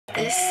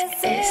This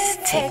is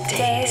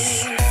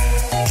TechDays.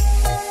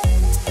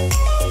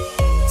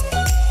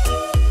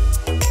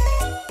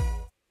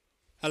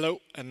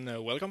 Hello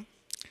and welcome.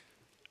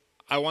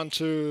 I want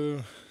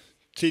to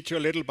teach you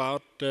a little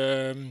about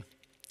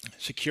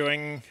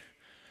securing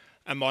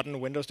a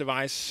modern Windows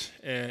device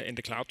in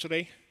the cloud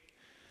today.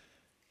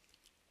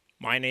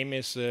 My name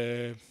is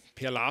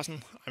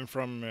Larsen. I'm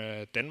from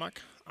Denmark.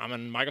 I'm a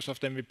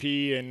Microsoft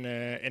MVP in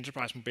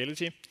Enterprise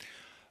Mobility.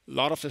 A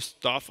lot of the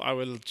stuff I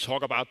will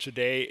talk about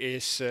today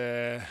is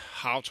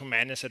how to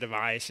manage a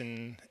device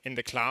in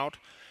the cloud,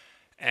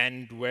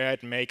 and where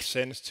it makes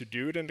sense to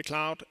do it in the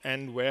cloud,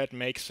 and where it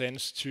makes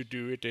sense to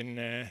do it in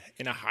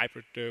a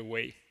hybrid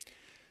way.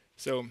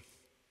 So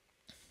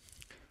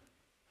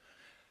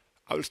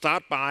I will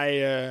start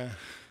by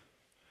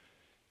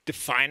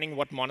defining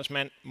what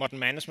modern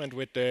management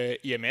with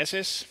EMS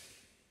is.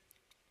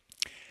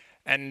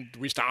 And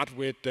we start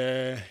with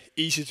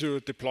easy to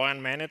deploy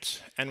and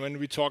manage. And when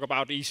we talk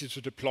about easy to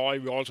deploy,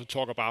 we also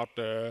talk about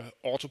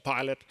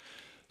autopilot.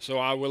 So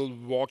I will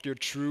walk you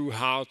through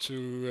how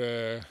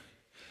to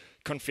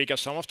configure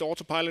some of the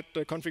autopilot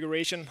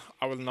configuration.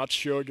 I will not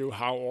show you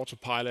how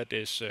autopilot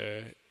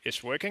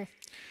is working.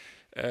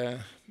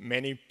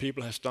 Many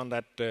people have done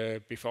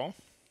that before.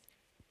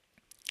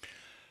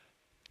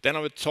 Then I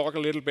will talk a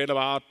little bit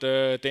about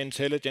the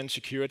intelligent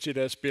security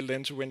that's built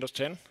into Windows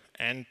 10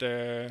 and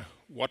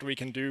what we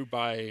can do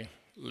by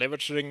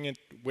leveraging it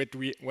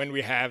when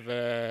we have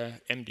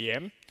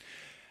MDM,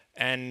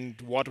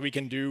 and what we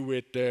can do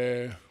with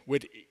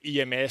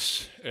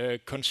EMS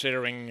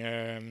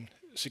considering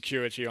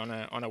security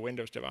on a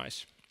Windows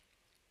device.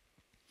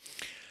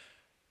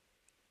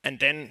 And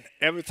then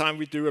every time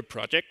we do a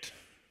project,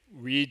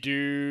 we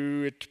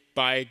do it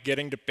by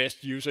getting the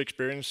best user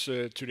experience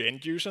to the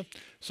end user.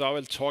 So I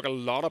will talk a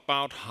lot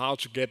about how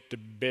to get the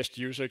best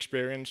user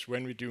experience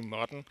when we do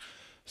modern.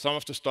 Some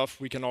of the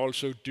stuff we can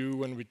also do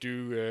when we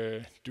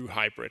do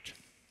hybrid.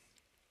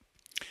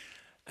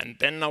 And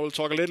then I will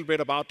talk a little bit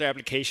about the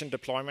application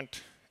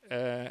deployment.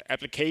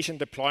 Application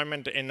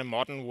deployment in a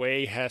modern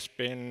way has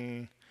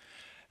been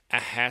a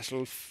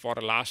hassle for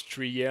the last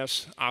 3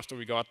 years after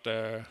we got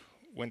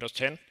Windows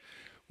 10.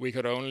 We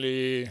could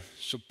only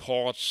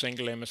support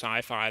single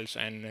MSI files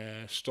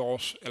and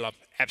stores,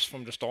 apps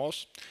from the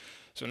stores.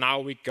 So now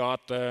we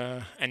got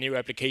a new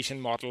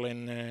application model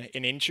in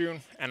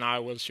Intune, and I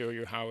will show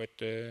you how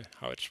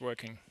it's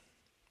working.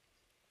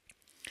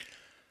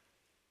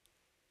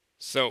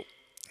 So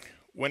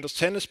Windows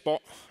 10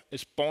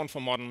 is born for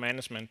modern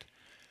management.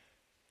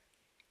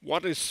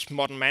 What does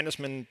modern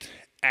management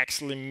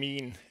actually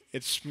mean?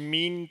 It's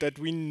mean that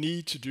we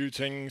need to do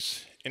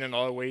things in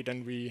another way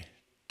than we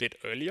did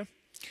earlier.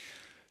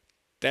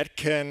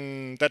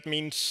 That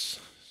means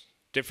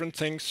different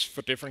things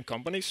for different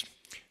companies,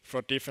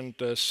 for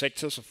different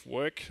sectors of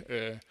work.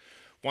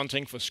 One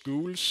thing for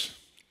schools,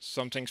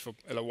 one thing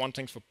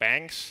for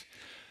banks,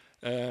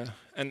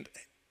 and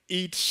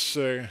each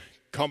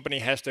company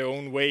has their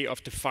own way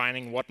of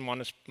defining what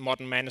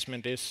modern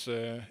management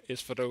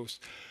is for those.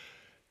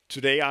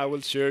 Today I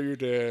will show you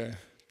the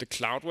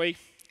cloud way.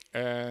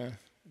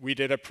 We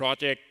did a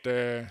project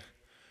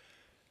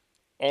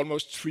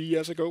almost 3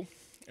 years ago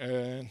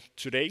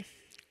today,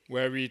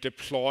 where we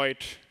deployed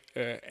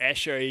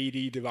Azure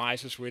AD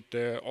devices with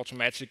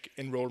automatic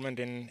enrollment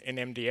in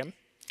MDM.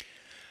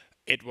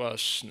 It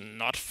was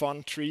not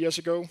fun 3 years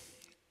ago,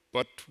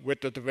 but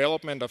with the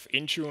development of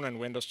Intune and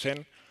Windows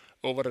 10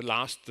 over the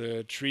last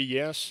 3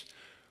 years,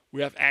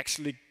 we have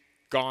actually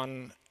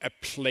gone a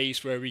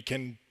place where we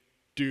can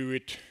do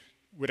it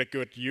with a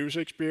good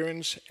user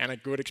experience and a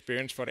good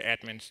experience for the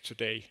admins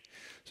today.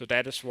 So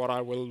that is what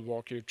I will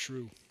walk you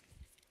through.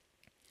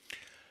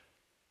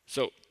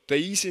 So the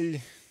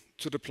easy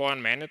to deploy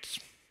and manage,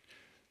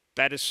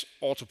 that is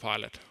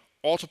autopilot.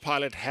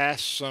 Autopilot has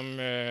some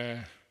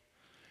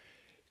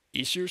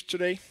issues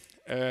today,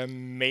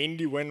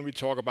 mainly when we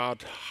talk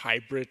about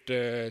hybrid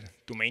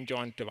domain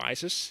joined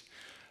devices.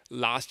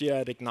 Last year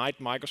at Ignite,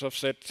 Microsoft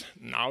said,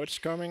 now it's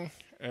coming.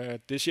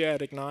 This year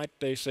at Ignite,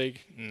 they say,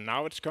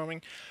 now it's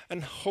coming.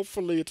 And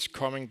hopefully it's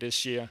coming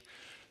this year.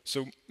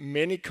 So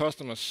many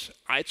customers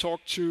I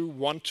talk to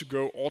want to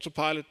go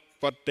autopilot,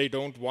 but they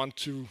don't want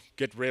to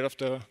get rid of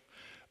the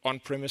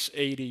on-premise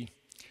AD.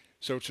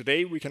 So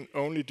today we can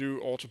only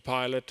do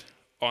autopilot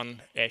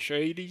on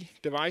Azure AD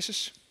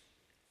devices.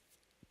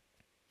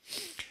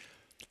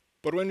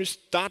 But when we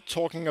start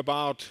talking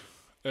about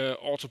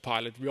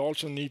autopilot, we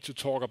also need to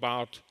talk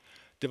about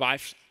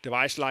device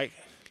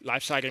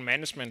lifecycle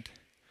management.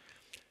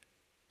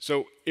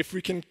 So if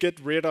we can get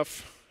rid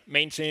of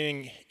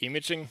maintaining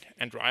imaging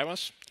and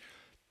drivers,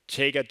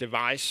 take a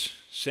device,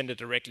 send it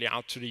directly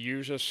out to the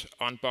users,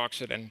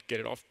 unbox it and get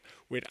it off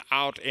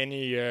without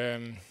any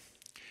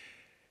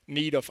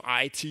need of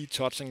IT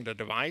touching the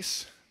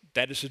device,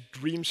 that is a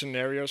dream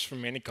scenario for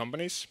many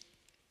companies.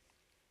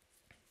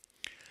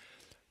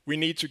 We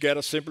need to get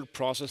a simple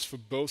process for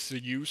both the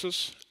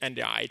users and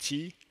the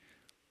IT.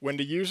 When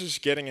the user is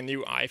getting a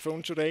new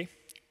iPhone today,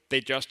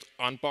 they just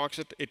unbox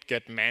it, it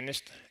gets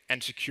managed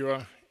and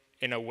secure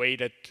in a way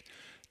that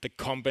the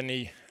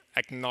company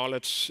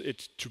acknowledges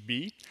it to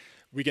be.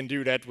 We can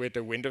do that with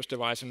a Windows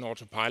device in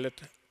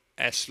autopilot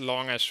as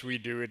long as we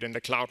do it in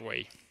the cloud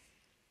way.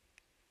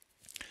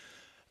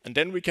 And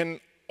then we can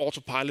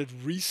autopilot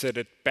reset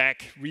it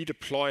back,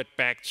 redeploy it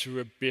back to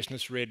a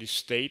business-ready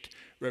state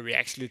where we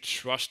actually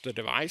trust the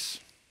device.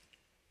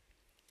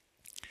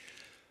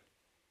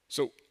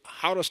 So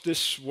how does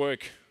this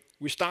work?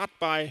 We start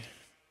by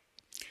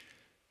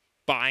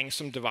buying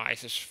some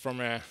devices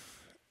from a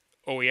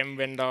OEM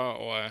vendor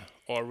or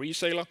a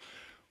reseller.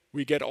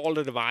 We get all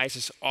the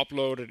devices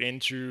uploaded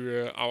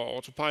into our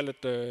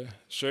autopilot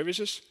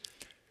services.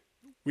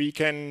 We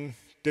can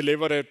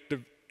deliver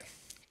the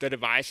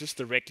devices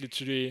directly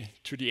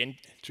to the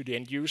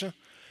end user.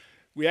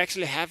 We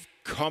actually have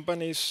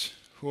companies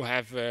who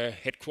have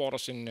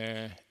headquarters in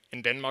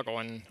Denmark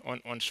or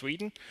on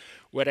Sweden,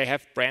 where they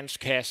have branch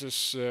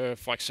cases,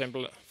 for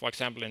example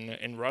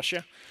in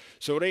Russia.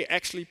 So they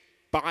actually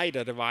buy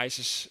the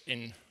devices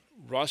in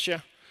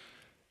Russia,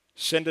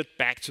 send it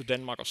back to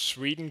Denmark or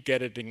Sweden,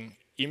 get it in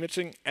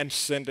imaging, and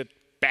send it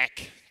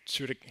back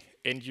to the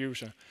end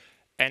user.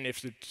 And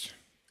if it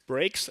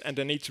breaks and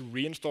they need to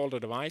reinstall the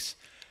device,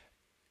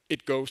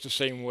 it goes the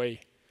same way.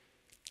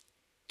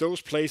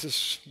 Those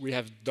places we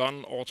have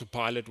done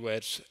autopilot where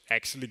it's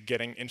actually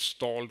getting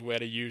installed where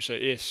the user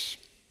is.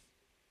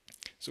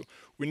 So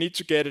we need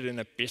to get it in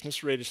a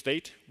business-ready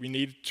state. We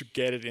need to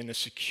get it in a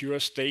secure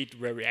state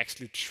where we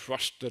actually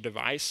trust the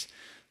device.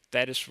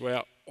 That is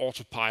where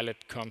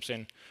autopilot comes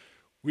in.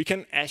 We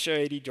can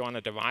Azure AD join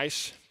a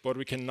device, but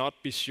we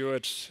cannot be sure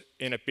it's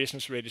in a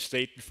business-ready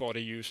state before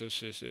the user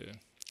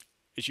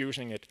is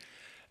using it.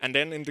 And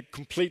then in the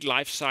complete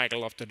life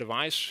cycle of the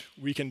device,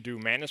 we can do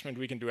management,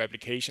 we can do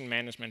application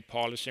management,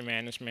 policy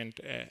management,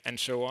 and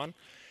so on.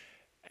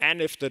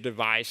 And if the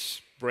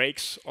device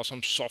breaks or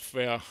some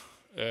software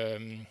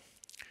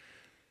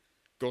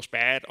goes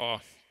bad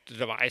or the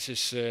device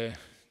is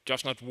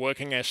just not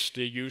working as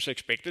the user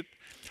expected,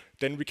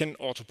 then we can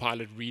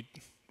autopilot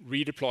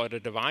redeploy the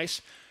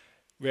device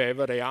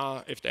wherever they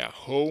are, if they're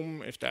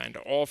home, if they're in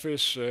the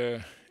office,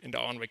 if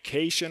they're on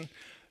vacation.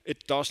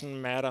 It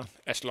doesn't matter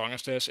as long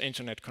as there's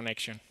internet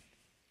connection.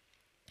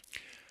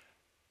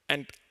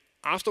 And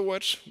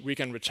afterwards, we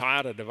can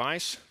retire the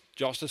device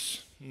just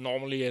as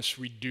normally as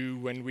we do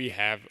when we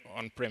have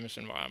on-premise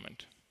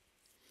environment.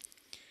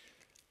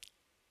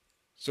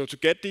 So to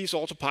get these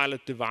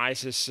autopilot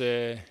devices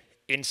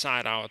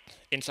inside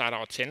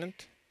our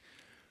tenant,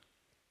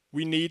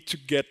 we need to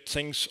get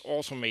things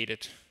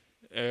automated.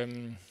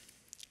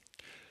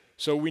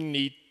 So we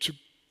need to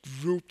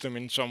group them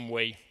in some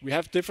way. We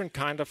have different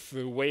kind of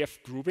way of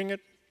grouping it.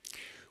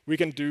 We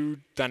can do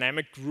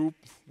dynamic group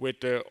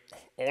with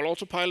all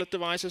autopilot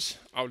devices.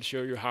 I will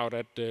show you how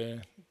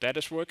that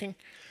is working.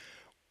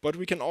 But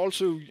we can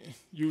also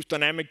use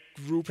dynamic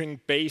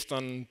grouping based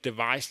on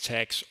device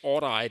tags,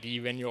 order ID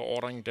when you're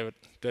ordering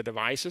the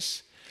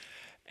devices.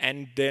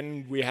 And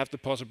then we have the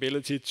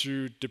possibility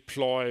to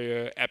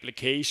deploy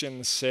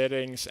application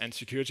settings and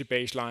security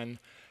baseline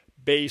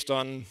based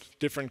on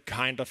different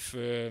kind of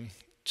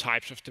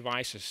types of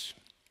devices.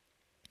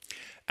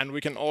 And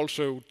we can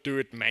also do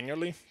it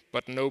manually,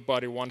 but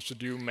nobody wants to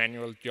do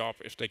manual job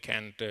if they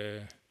can't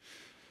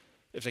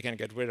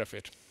get rid of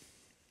it.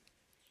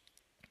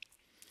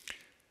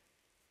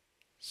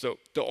 So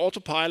the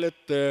autopilot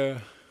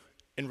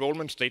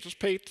enrollment status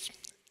page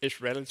is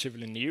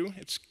relatively new.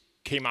 It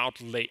came out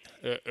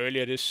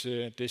earlier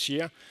this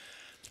year.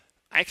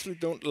 I actually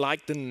don't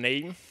like the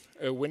name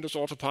Windows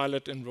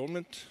Autopilot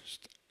enrollment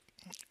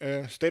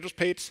status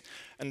page,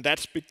 and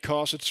that's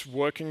because it's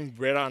working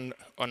whether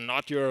or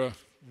not you're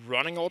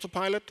running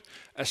autopilot.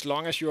 As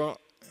long as you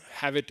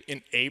have it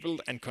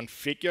enabled and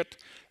configured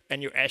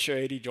and you Azure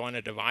AD join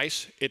a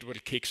device, it will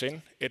kick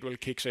in. It will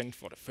kick in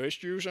for the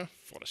first user,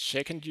 for the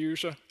second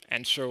user,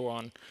 and so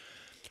on.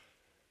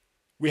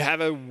 We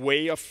have a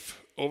way of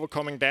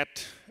overcoming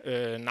that.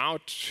 Now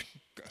it's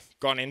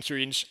gone into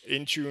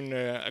Intune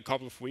a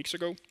couple of weeks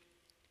ago.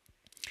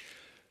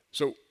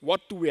 So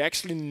what do we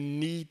actually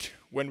need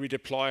when we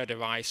deploy a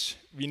device?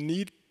 We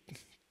need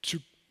to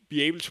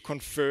be able to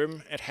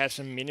confirm it has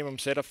a minimum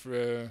set of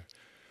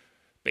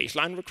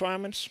baseline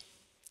requirements.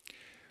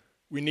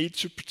 We need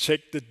to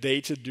protect the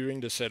data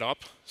during the setup.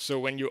 So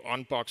when you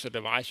unbox a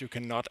device, you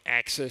cannot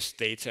access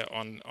data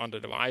on the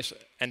device,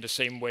 and the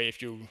same way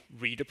if you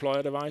redeploy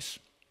a device.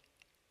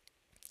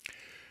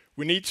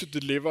 We need to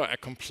deliver a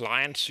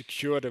compliant,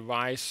 secure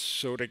device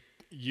so the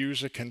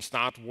user can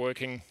start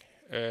working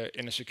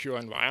in a secure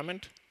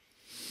environment.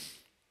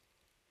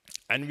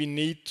 And we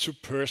need to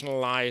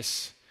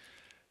personalize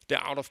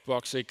the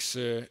out-of-box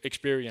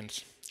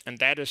experience. And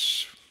that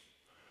is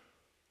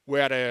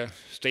where the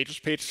status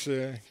page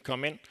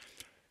come in.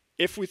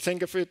 If we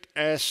think of it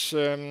as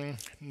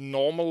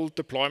normal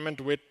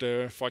deployment with,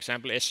 for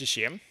example,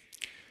 SCCM,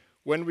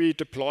 when we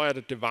deploy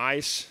the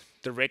device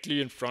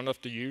directly in front of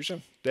the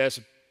user, there's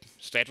a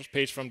status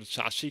page from the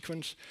task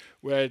sequence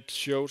where it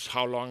shows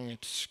how long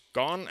it's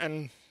gone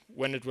and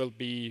when it will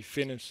be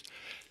finished.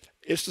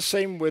 It's the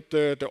same with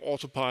the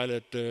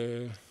autopilot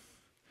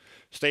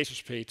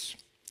status page.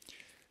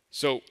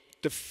 So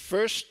the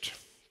first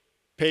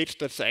page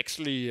that's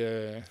actually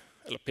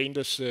pane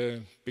that's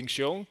being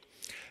shown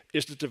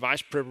is the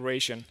device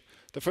preparation.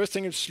 The first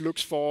thing it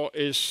looks for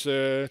is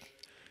the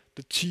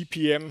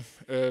TPM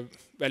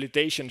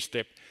validation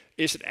step.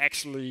 Is it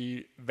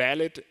actually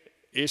valid?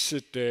 Is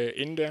it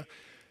in there?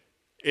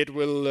 It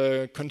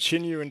will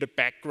continue in the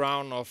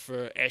background of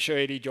Azure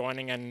AD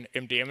joining and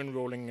MDM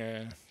enrolling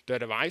the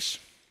device.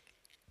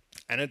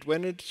 And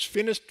when it's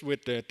finished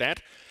with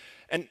that,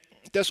 and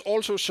there's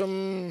also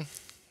some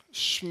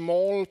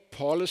small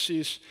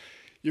policies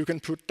you can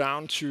put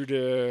down to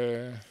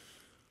the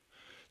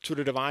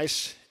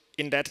device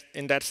in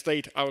that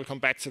state. I will come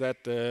back to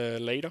that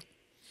later.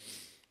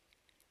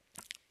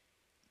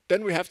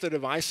 Then we have the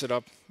device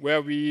setup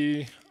where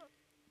we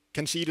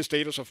can see the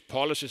status of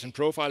policies and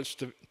profiles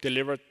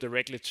delivered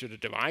directly to the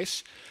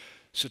device,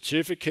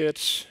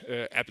 certificates,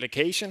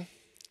 application,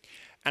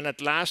 and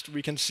at last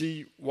we can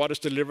see what is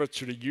delivered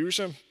to the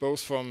user,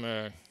 both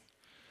from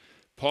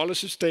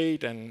policy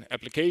state and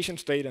application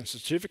state and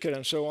certificate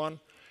and so on.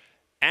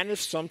 And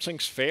if some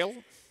things fail,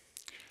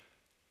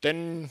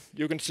 then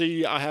you can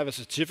see I have a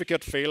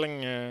certificate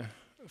failing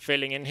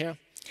in here.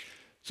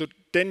 So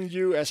then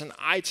you as an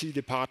IT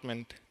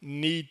department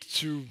need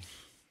to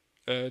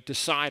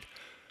decide,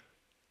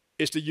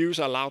 is the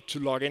user allowed to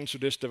log into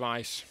this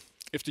device?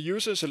 If the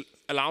user is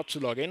allowed to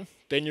log in,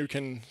 then you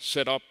can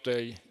set up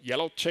the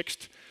yellow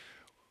text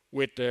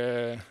with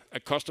a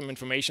custom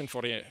information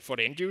for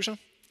the end user.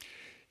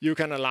 You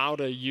can allow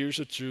the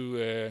user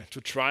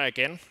to try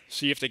again,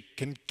 see if they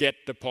can get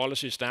the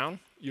policies down.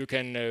 You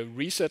can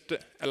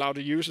allow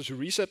the user to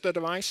reset the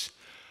device,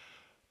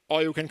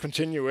 or you can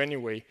continue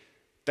anyway.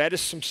 That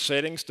is some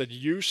settings that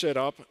you set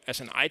up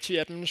as an IT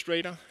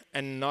administrator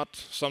and not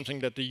something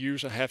that the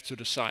user have to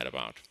decide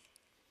about.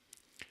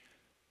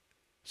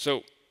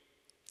 So,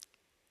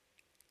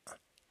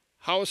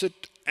 how is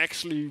it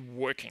actually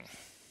working?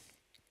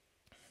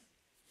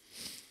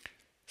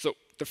 So,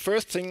 the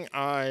first thing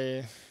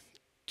I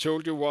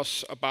told you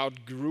was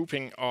about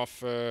grouping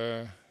of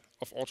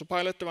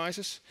autopilot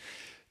devices.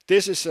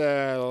 This is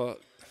an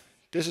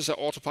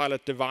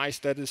autopilot device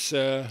that is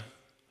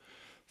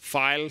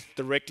file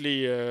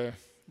directly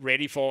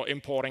ready for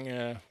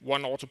importing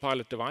one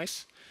autopilot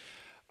device.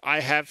 I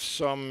have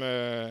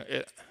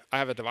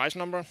a device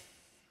number,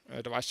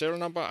 a device serial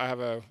number. I have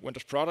a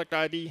Windows product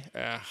ID,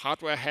 a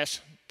hardware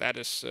hash. That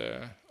is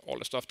all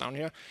the stuff down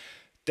here.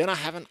 Then I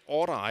have an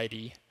order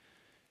ID.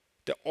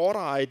 The order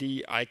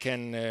ID I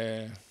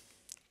can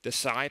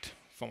decide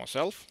for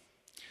myself.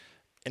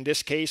 In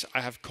this case,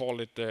 I have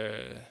called it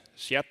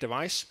shared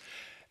device.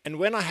 And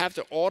when I have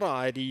the order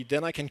ID,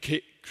 then I can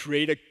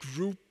create a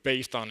group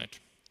based on it.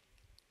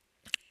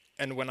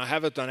 And when I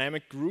have a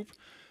dynamic group,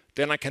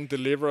 then I can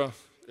deliver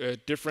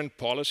different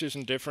policies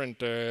and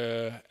different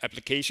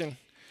application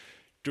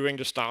during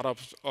the startup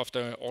of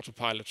the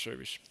autopilot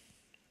service.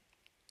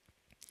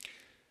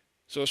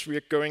 So as we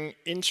are going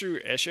into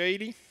Azure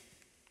AD,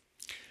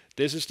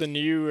 this is the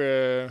new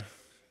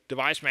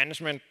device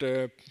management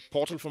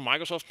portal from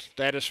Microsoft.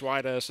 That is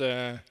why there's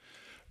an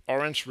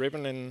orange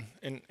ribbon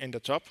in the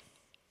top.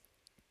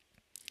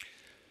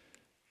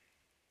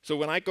 So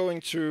when I go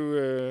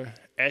into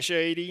Azure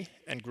AD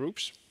and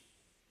groups,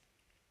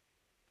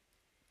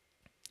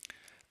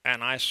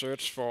 and I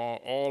search for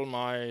all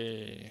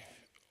my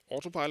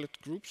autopilot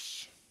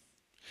groups,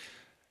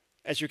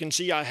 as you can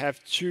see, I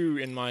have two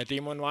in my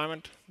demo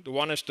environment. The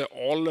one is the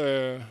all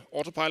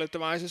autopilot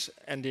devices,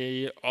 and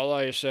the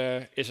other is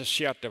a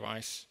shared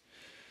device.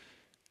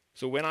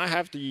 So when I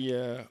have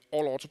the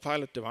all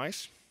autopilot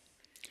device,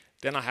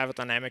 then I have a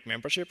dynamic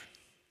membership.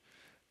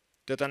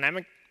 The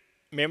dynamic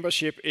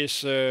membership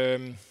is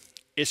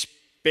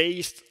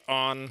based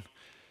on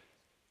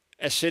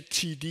a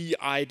ZTD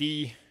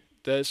ID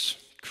that's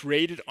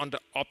created on the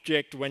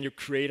object when you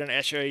create an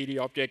Azure AD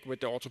object with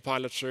the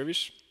autopilot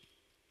service.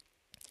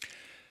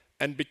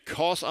 And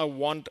because I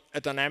want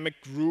a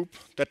dynamic group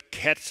that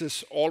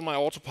catches all my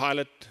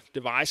autopilot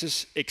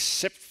devices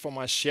except for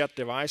my shared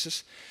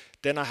devices,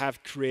 then I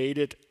have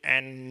created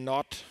a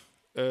not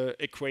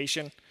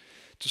equation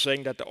to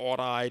saying that the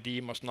order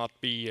ID must not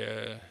be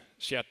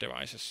shared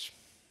devices.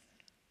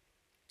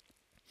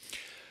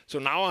 So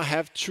now I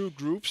have two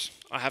groups.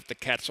 I have the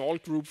catch all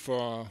group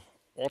for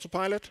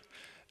autopilot,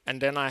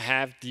 and then I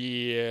have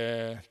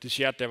the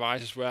shared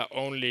devices where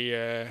only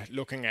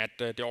looking at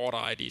the order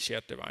ID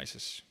shared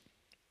devices.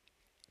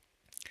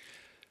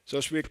 So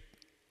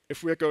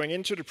if we're going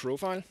into the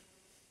profile,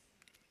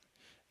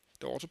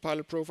 the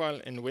autopilot profile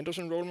in Windows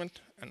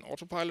enrollment and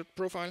autopilot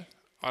profile,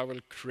 I will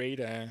create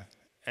a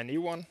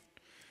new one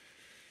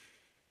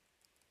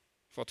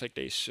for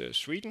TechDays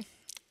Sweden.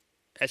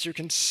 As you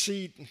can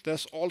see,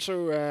 there's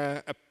also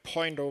a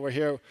point over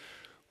here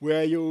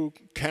where you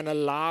can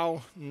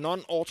allow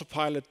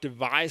non-autopilot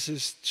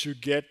devices to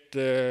get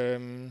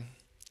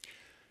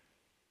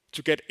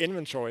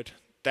inventoried.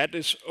 That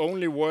is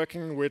only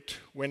working with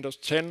Windows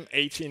 10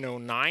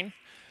 1809.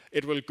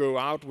 It will go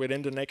out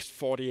within the next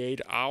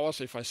 48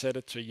 hours if I set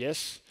it to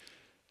yes.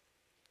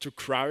 to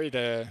query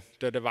the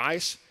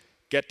device,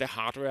 get the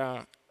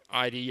hardware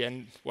ID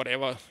and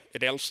whatever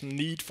it else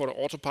need for the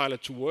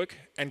autopilot to work,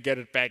 and get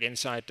it back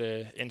inside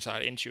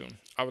Intune.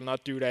 I will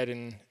not do that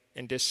in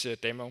this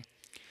demo.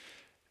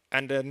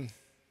 And then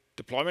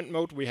deployment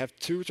mode, we have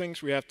two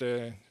things. We have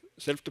the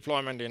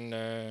self-deployment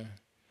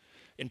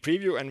in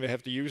preview, and we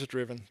have the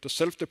user-driven. The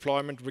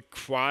self-deployment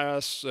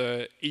requires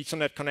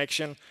Ethernet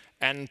connection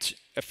and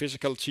a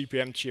physical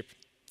TPM chip.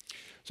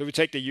 So we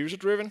take the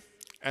user-driven,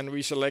 and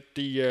we select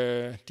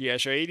the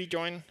Azure AD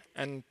join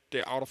and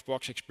the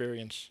out-of-box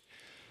experience.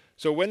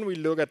 So when we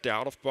look at the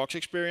out-of-box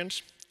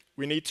experience,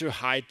 we need to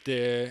hide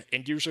the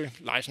end-user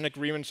license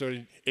agreement, so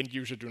the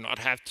end-user do not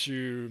have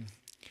to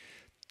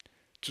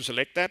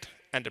select that,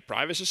 and the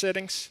privacy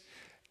settings.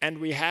 And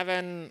we have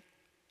an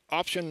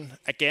option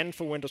again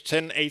for Windows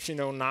 10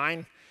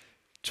 1809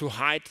 to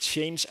hide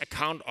change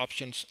account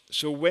options.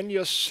 So when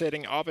you're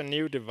setting up a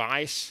new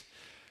device,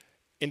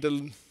 in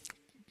the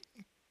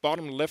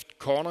bottom left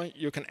corner,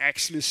 you can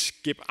actually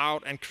skip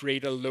out and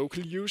create a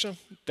local user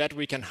that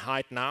we can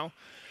hide now,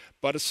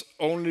 but it's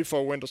only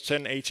for Windows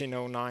 10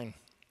 1809.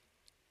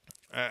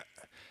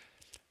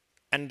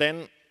 And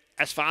then,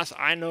 as far as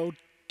I know,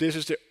 this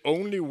is the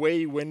only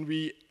way when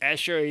we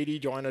Azure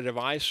AD join a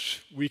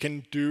device, we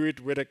can do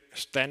it with a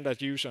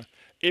standard user.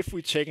 If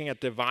we're taking a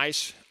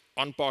device,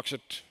 unbox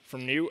it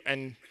from new,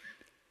 and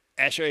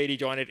Azure AD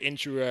join it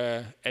into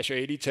a Azure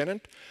AD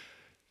tenant,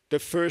 the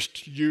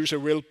first user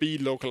will be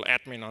local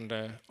admin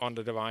on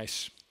the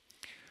device.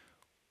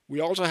 We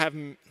also have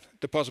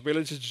the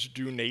possibility to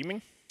do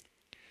naming.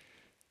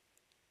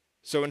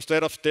 So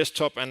instead of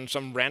desktop and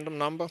some random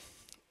number,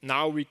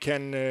 now we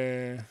can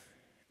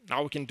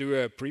do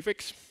a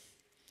prefix.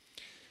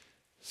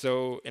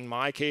 So in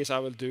my case, I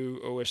will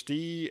do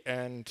OSD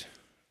and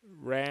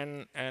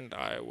RAN, and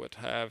I would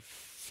have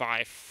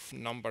 5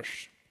 numbers.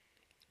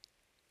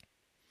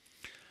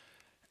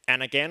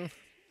 And again,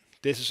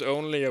 this is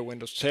only a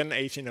Windows 10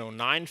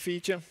 1809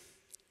 feature.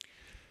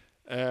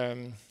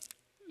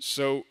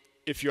 So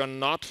if you are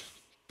not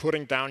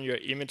putting down your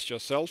image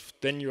yourself,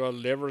 then you are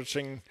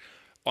leveraging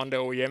on the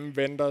OEM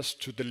vendors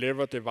to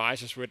deliver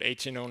devices with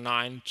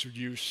 1809 to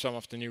use some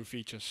of the new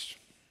features.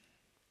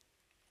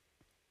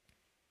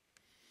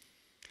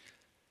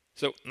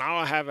 So now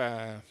I have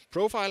a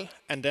profile,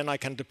 and then I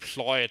can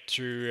deploy it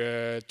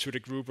to the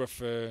group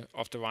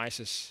of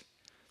devices.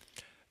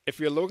 If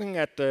we're looking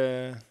at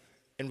the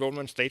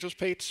enrollment status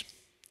page,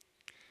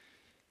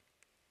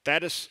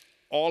 that is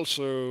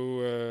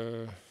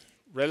also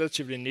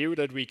relatively new,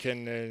 that we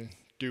can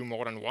do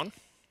more than one.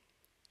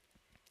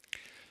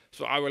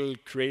 So I will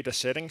create a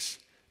settings.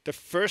 The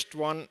first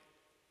one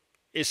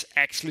is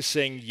actually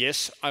saying,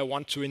 yes, I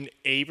want to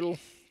enable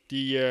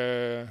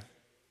the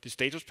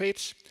status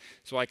page.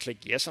 So I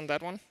click yes on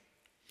that one.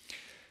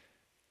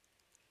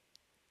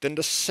 Then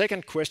the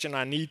second question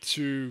I need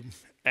to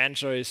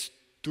answer is,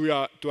 do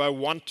I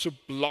want to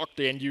block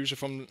the end user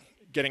from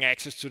getting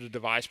access to the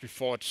device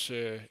before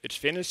it's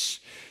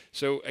finished?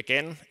 So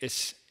again,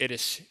 it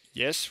is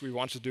yes, we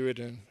want to do it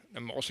in a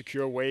more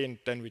secure way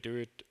than we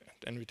did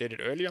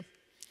it earlier.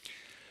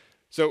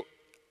 So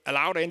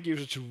allow the end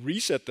user to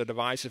reset the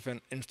device if an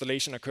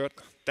installation occurred.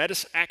 That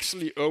is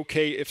actually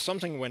okay. If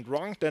something went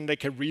wrong, then they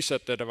can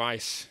reset the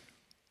device.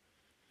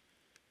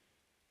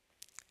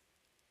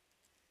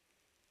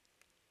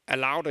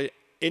 Allow the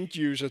end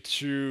user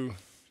to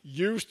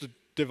use the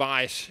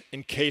device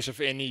in case of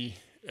any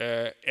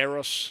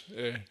errors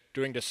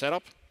during the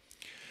setup.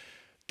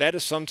 That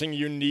is something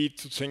you need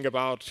to think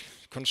about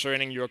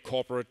concerning your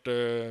corporate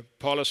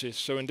policies.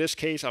 So in this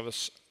case, I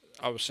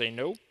would say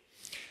no.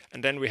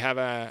 And then we have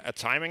a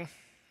timing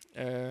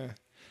to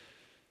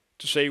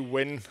say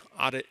when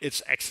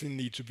it's actually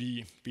need to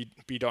be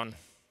done.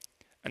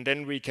 And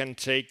then we can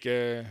take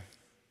and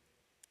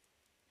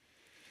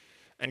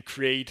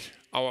create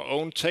our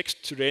own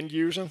text to the end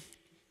user.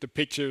 The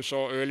picture you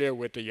saw earlier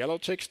with the yellow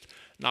text.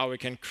 Now we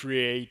can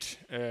create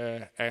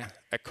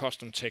a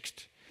custom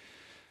text.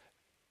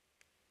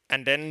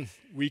 And then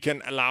we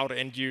can allow the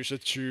end user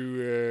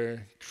to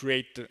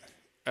create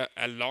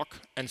a log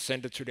and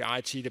send it to the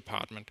IT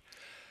department.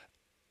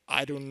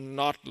 I do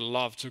not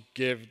love to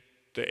give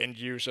the end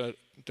user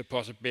the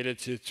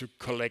possibility to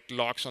collect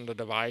logs on the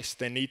device.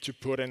 They need to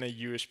put in a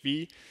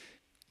USB,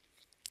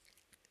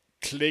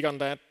 click on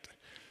that,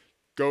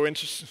 go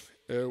into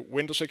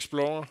Windows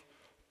Explorer,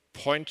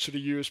 point to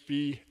the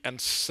USB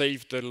and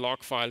save the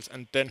log files,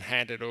 and then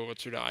hand it over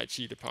to the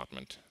IT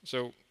department.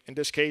 So in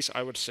this case,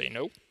 I would say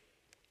no.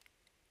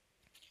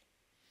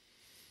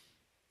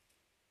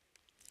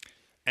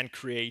 And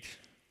create.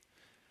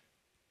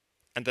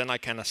 And then I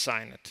can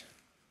assign it.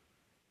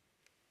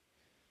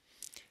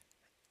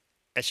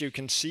 As you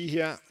can see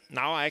here,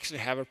 now I actually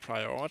have a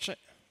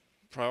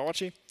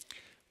priority.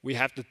 We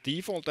have the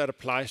default that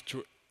applies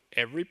to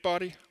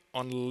everybody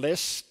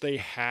unless they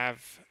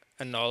have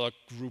another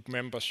group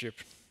membership.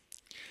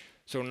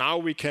 So now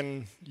we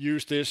can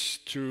use this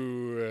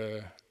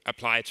to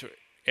apply to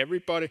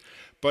everybody.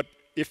 But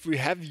if we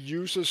have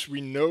users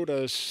we know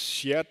they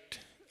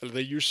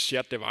use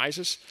shared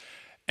devices,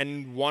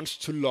 and wants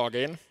to log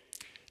in,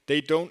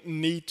 they don't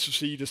need to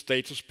see the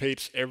status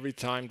page every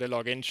time they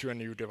log into a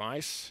new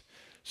device.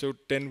 So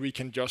then we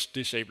can just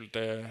disable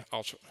the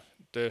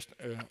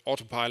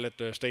autopilot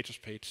status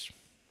page.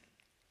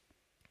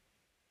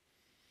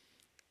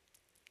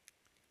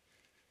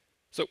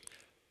 So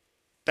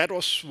that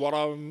was what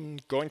I'm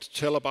going to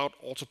tell about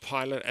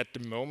autopilot at the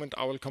moment.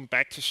 I will come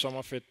back to some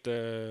of it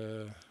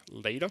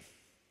later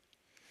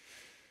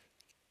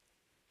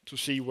to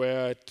see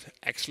where it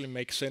actually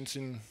makes sense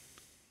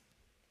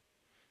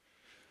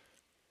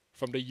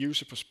from the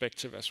user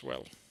perspective as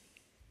well.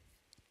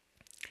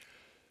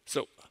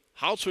 So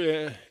how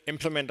to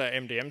implement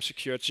an MDM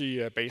security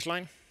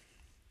baseline?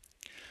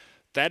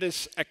 That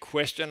is a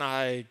question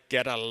I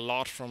get a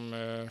lot from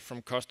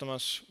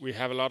customers. We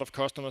have a lot of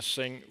customers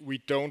saying we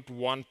don't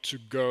want to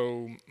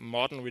go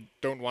modern, we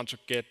don't want to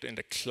get in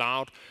the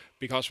cloud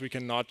because we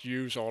cannot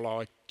use all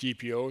our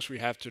GPOs we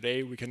have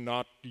today. We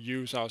cannot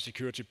use our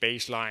security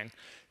baseline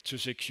to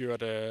secure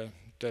the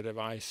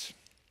device.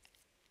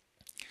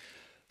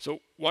 So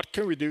what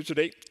can we do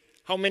today?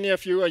 How many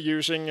of you are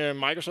using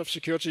Microsoft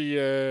Security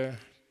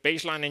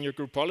Baseline in your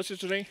group policy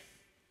today?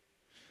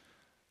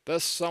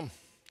 There's some.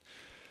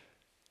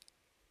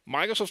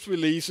 Microsoft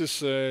releases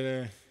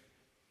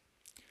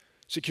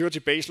security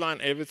baseline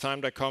every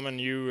time there come a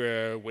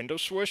new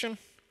Windows version.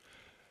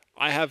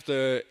 I have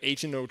the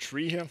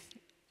 1803 here,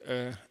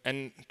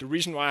 and the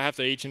reason why I have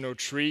the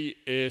 1803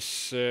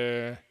 is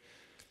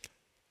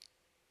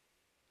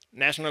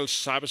National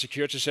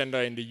Cybersecurity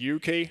Center in the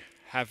UK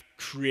have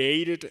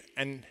created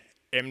an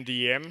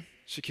MDM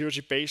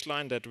security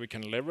baseline that we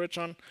can leverage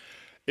on.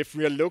 If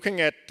we are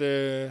looking at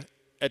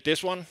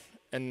this one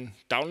and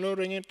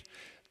downloading it,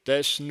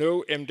 there's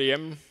no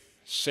MDM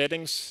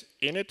settings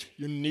in it.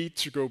 You need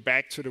to go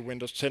back to the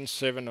Windows 10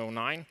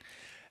 709,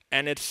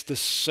 and it's the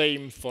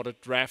same for the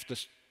draft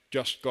that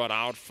just got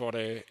out for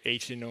the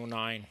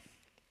 1809.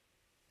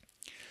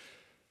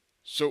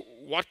 So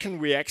what can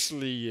we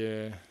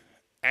actually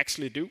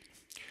do?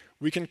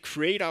 We can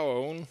create our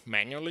own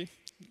manually.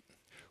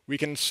 We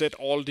can set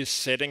all the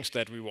settings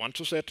that we want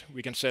to set.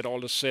 We can set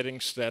all the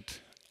settings that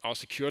our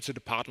security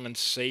departments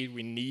say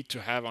we need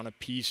to have on a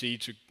PC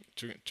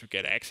to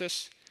get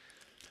access.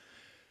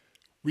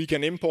 We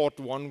can import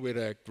one with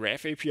a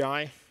Graph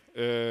API.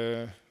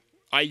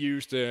 I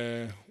use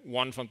the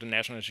one from the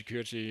National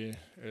Security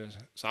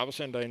Cyber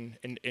Center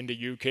in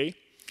the UK.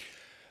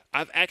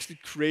 I've actually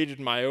created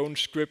my own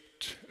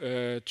script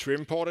to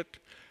import it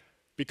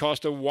because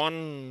the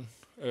one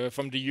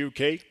from the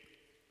UK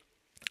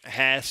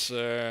has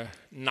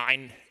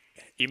 9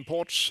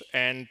 imports,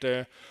 and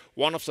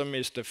one of them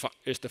is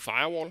the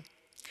firewall.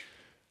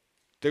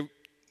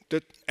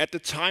 At the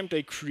time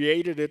they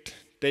created it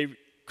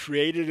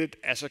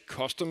as a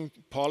custom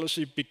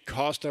policy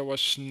because there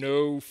was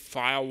no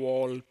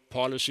firewall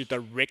policy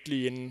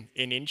directly in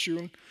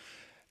Intune,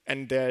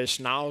 and there is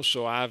now.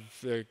 So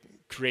I've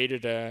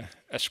created a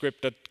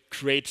script that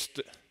creates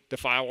the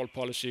firewall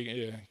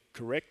policy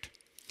correct.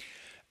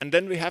 And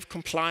then we have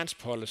compliance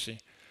policy.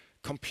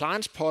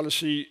 Compliance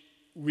policy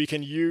we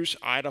can use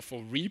either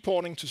for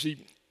reporting to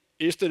see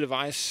is the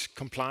device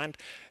compliant.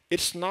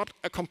 It's not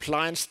a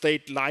compliance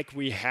state like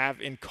we have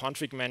in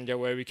Config Manager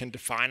where we can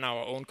define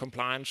our own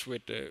compliance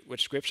with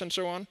scripts and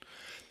so on.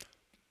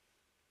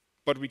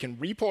 But we can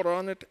report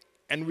on it,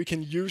 and we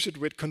can use it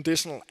with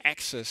conditional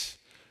access.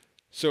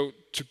 So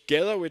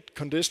together with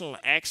conditional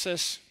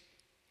access,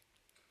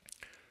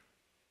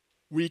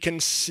 we can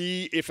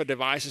see if a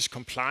device is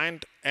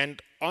compliant,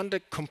 and on the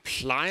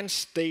compliance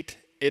state,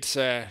 it's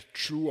a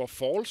true or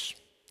false,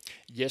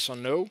 yes or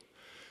no.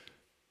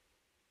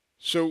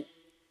 So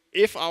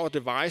if our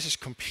device is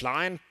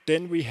compliant,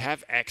 then we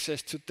have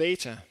access to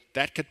data.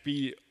 That could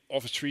be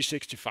Office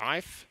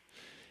 365,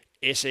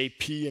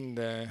 SAP in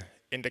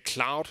the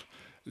cloud,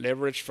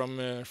 leverage from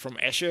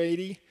Azure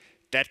AD.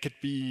 That could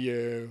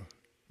be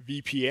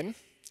VPN.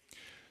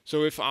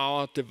 So if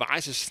our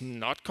device is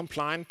not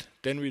compliant,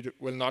 then we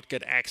will not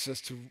get access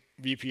to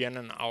VPN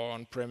in our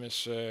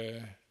on-premise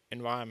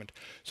environment.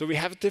 So we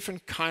have a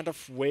different kind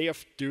of way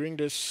of doing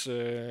this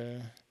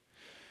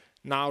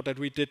now that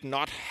we did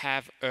not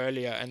have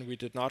earlier, and we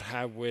did not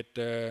have with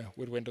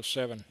Windows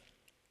 7.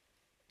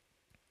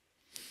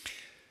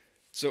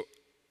 So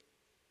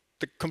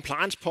the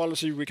compliance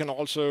policy we can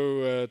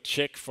also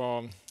check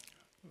for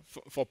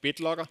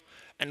BitLocker.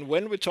 And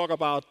when we talk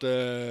about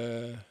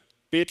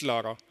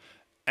BitLocker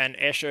and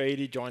Azure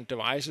AD joint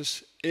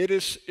devices, it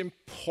is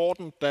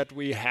important that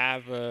we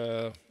have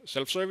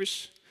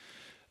self-service.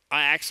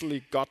 I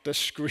actually got the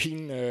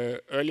screen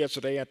earlier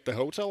today at the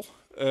hotel.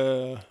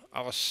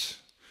 I was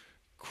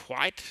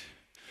quite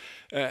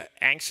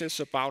anxious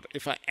about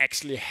if I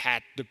actually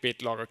had the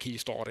BitLocker key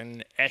stored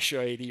in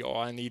Azure AD or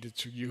I needed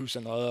to use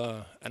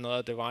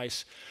another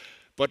device.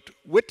 But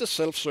with the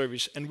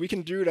self-service, and we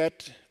can do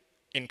that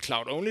in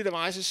cloud-only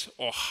devices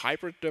or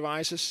hybrid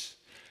devices,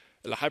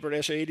 or hybrid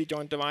Azure AD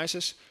joint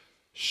devices,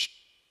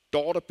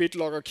 store the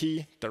BitLocker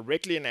key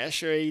directly in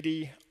Azure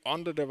AD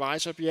on the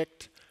device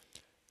object,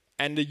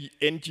 and the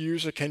end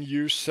user can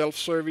use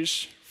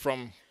self-service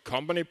from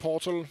company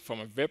portal, from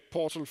a web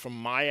portal, from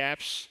my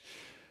apps,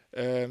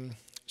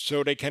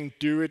 so they can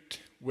do it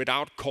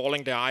without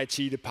calling the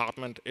IT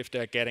department if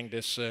they're getting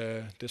this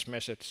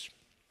message.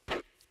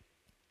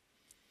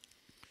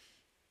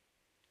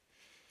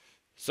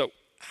 So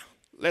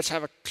let's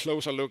have a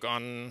closer look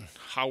on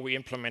how we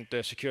implement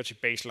the security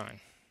baseline.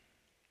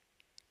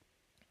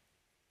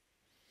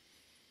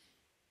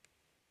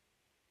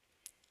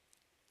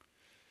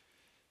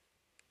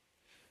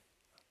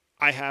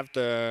 I have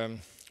the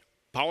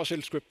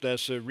PowerShell script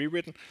that's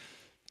rewritten.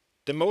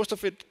 The most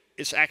of it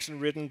is actually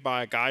written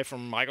by a guy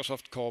from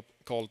Microsoft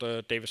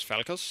called Davis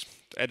Falkers.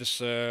 It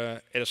is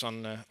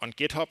on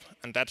GitHub,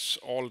 and that's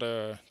all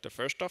the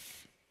first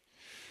stuff.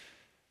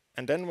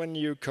 And then when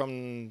you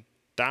come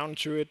down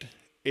to it,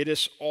 it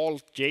is all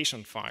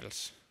JSON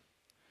files.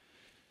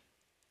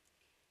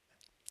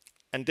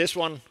 And this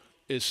one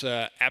is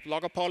app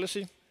logger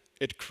policy.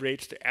 It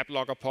creates the app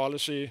logger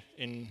policy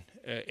in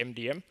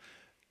MDM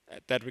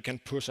that we can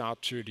push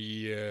out to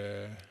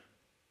the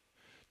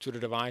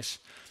device.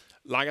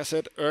 Like I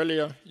said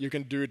earlier, you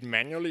can do it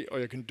manually or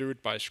you can do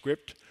it by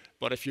script.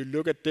 But if you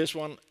look at this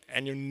one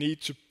and you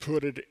need to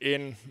put it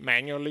in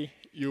manually,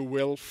 you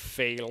will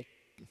fail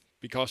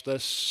because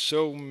there's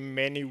so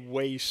many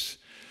ways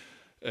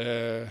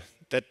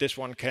that this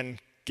one can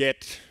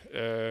get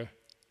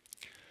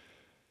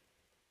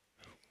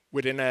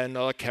within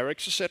another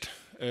character set.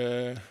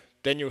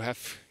 Then you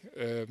have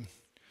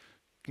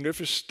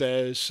Gnyphis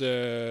that is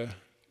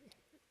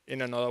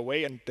in another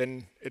way, and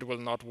then it will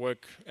not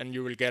work, and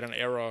you will get an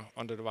error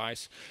on the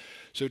device.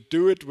 So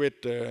do it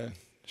with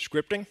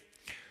scripting.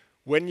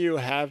 When you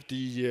have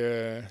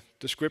the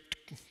script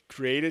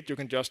created, you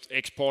can just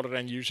export it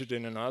and use it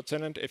in another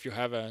tenant. If you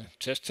have a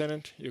test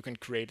tenant, you can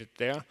create it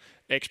there,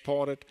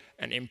 export it,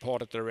 and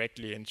import it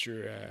directly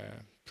into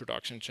a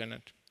production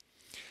tenant.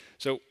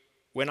 So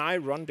when I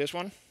run this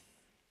one,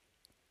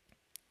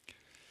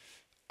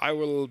 I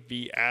will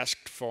be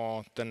asked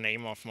for the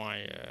name of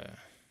my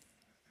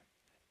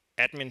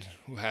admin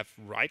who have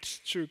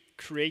rights to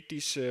create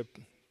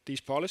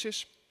these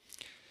policies.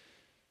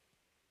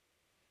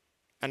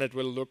 And it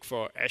will look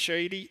for Azure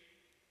AD.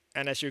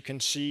 And as you can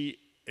see,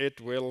 it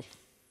will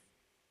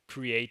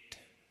create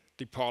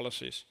the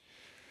policies.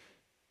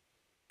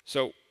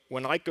 So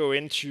when I go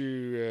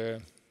into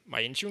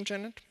my Intune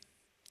tenant,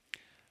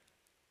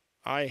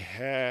 I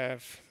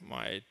have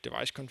my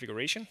device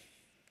configuration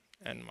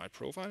and my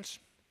profiles.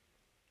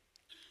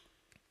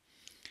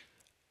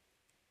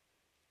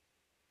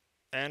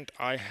 And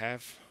I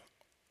have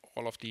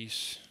all of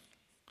these.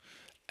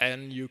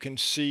 And you can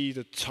see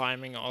the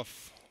timing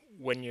of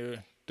when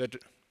the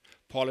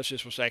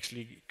policies was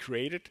actually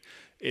created.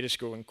 It is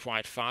going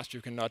quite fast.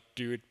 You cannot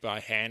do it by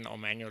hand or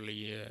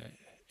manually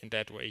in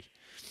that way.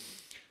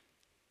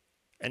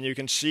 And you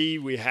can see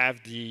we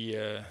have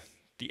the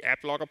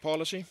app logger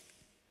policy.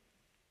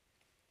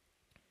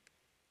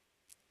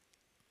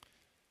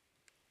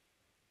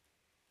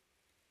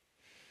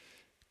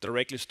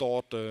 Directly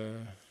stored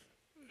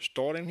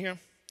in here.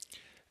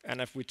 And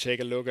if we take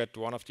a look at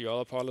one of the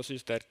other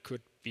policies, that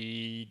could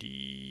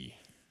be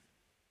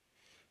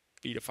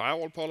the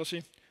firewall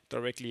policy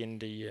directly in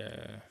the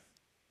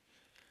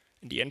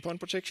endpoint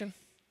protection.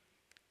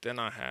 Then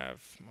I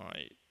have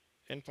my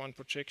endpoint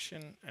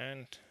protection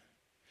and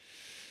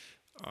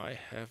I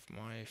have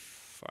my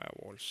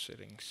firewall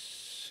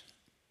settings.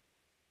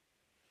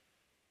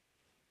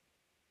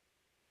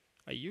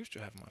 I used to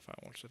have my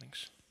firewall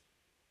settings.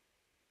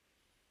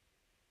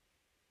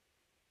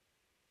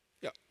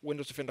 Yeah,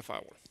 Windows Defender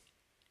Firewall.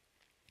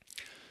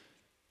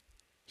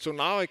 So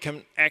now I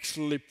can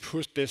actually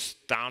push this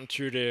down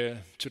to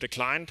the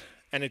client,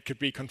 and it could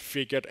be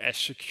configured as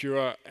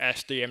secure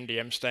as the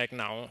MDM stack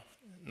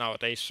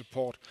nowadays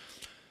support.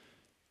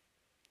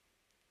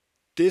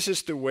 This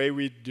is the way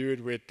we do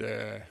it with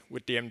the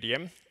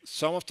MDM.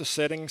 Some of the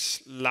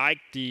settings, like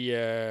the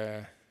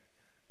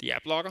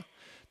app logger,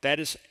 that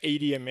is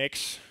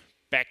ADMX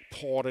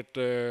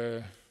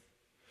backported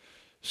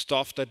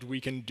stuff that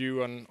we can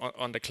do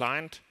on the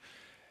client.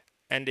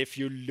 And if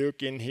you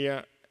look in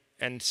here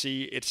and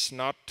see, it's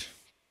not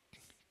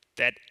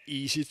that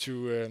easy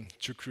to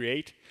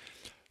create.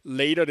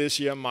 Later this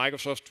year,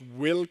 Microsoft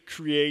will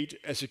create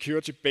a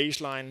security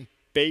baseline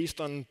based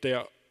on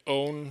their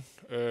own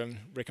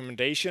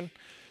recommendation.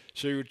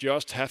 So you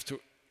just have to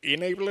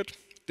enable it.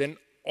 Then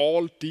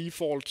all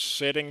default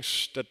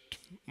settings that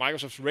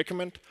Microsoft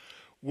recommend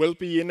will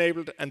be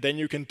enabled, and then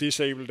you can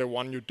disable the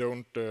one you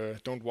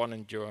don't want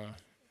in your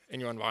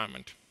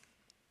environment.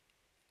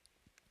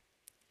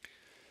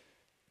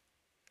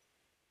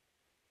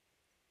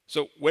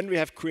 So when we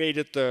have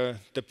created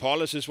the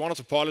policies, one of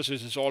the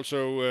policies is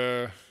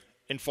also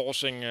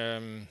enforcing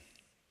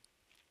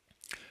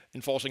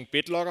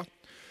BitLogger.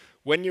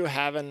 When you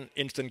have an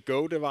Instant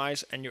Go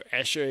device and you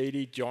Azure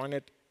AD join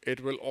it,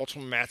 it will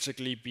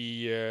automatically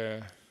be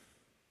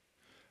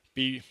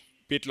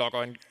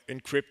BitLogger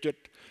encrypted,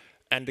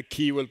 and the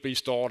key will be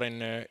stored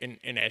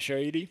in Azure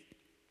AD.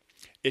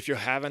 If you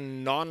have a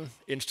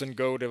non-Instant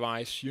Go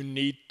device, you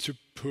need to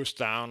push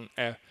down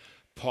a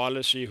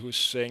policy who's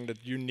saying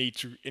that you need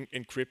to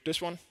encrypt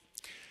this one.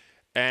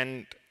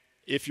 And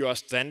if you're a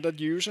standard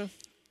user,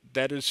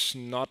 that is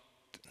not,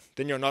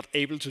 then you're not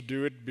able to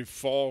do it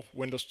before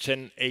Windows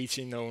 10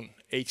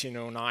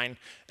 1809,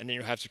 and then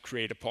you have to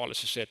create a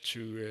policy set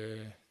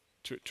to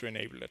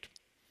enable it.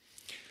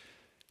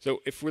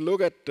 So if we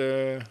look at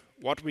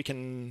what we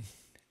can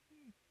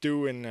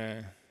do in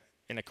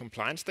a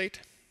compliance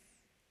state,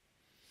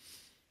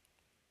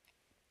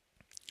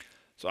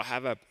 so I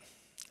have a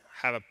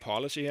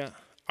policy here.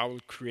 I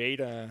will create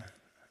a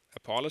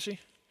policy.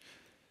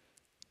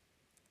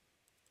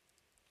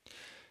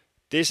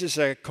 This is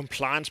a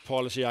compliance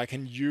policy I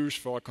can use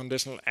for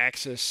conditional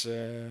access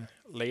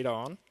later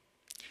on.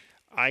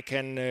 I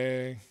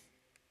can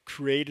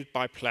create it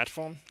by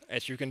platform.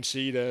 As you can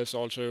see, there's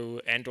also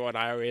Android,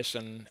 iOS,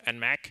 and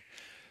Mac.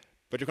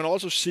 But you can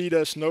also see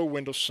there's no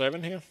Windows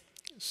 7 here.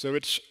 So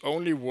it's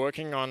only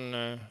working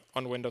on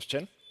Windows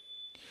 10.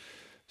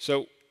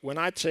 So when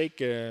I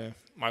take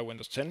my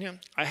Windows 10 here,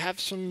 I have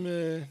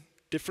some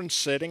different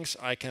settings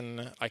I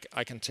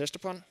can test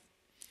upon.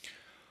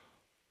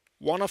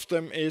 One of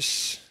them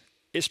is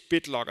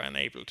BitLocker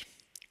enabled?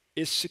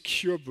 Is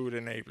Secure Boot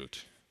enabled?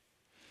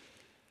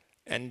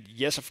 And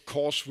yes, of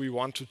course, we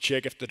want to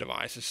check if the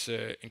device is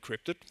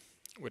encrypted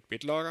with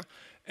BitLocker,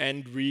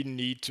 and we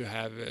need to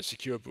have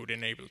Secure Boot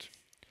enabled.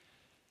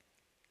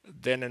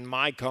 Then in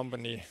my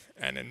company,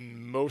 and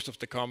in most of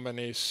the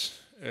companies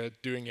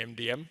doing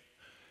MDM,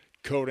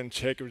 code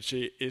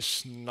integrity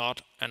is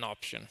not an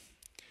option.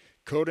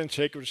 Code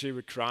integrity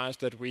requires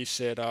that we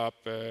set up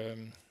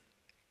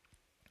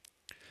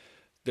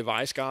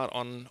device guard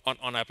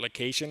on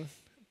application.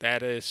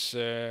 That is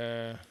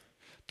the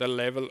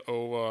level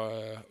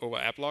over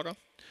AppLogger.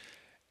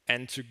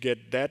 And to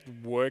get that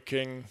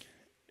working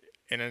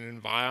in an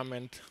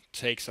environment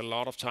takes a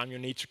lot of time. You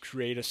need to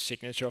create a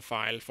signature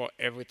file for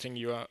everything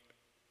you are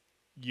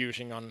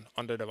using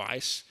on the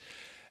device.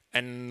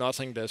 And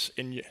nothing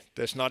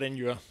that's not in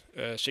your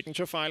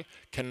signature file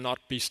cannot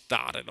be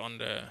started on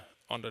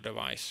the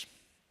device.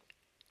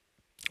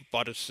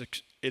 But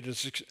it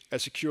is a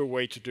secure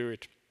way to do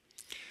it.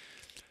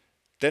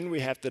 Then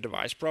we have the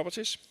device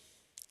properties.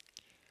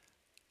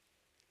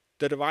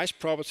 The device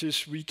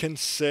properties, we can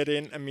set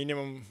in a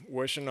minimum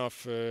version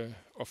of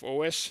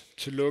OS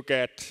to look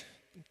at.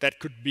 That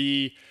could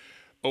be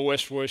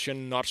OS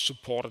version not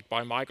supported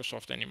by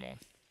Microsoft anymore.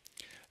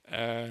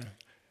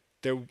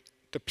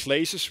 The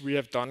places we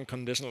have done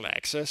conditional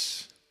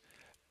access,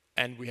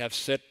 and we have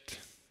set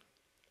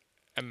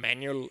a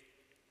manual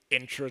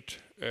entered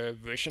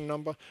version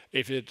number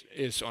if it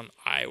is on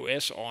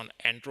iOS or on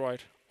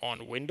Android or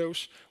on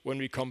Windows. When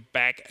we come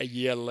back a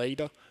year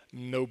later,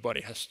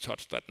 nobody has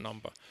touched that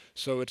number.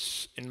 So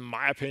it's, in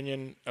my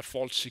opinion, a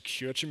false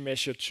security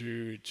measure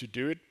to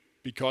do it,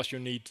 because you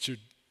need to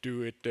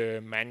do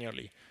it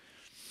manually.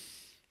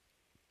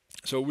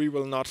 So we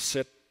will not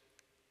set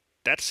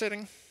that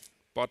setting,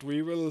 but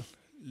we will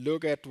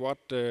look at what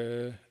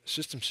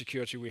system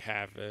security we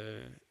have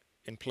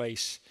in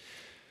place.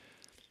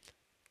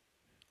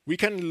 We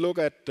can look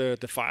at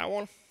the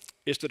firewall.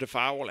 Is the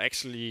firewall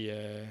actually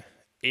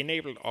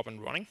enabled, up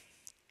and running?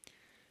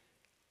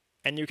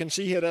 And you can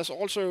see here there's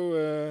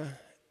also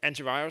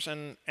antivirus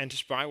and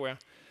anti-spyware.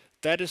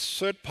 That is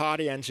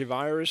third-party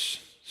antivirus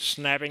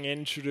snapping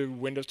into the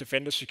Windows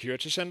Defender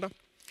Security Center.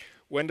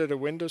 When the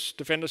Windows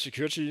Defender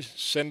Security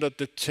Center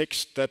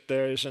detects that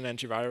there is an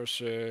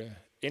antivirus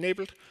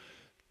enabled,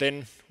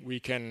 then we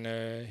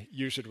can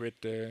use it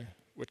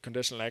with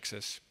conditional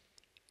access.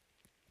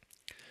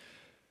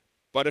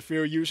 But if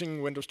we're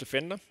using Windows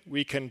Defender,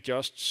 we can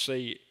just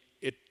say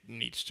it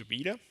needs to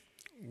be there.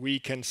 We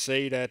can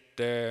say that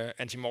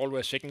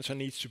anti-malware signature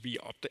needs to be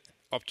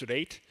up to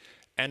date,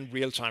 and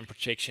real-time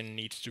protection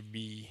needs to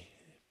be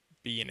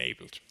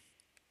enabled.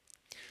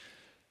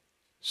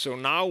 So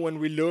now when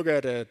we look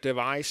at a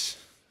device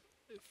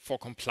for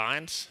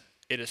compliance,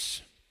 it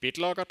is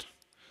BitLockered,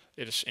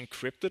 it is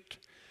encrypted,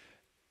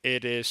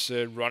 it is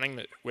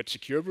running with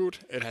Secure Boot,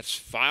 it has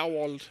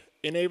firewall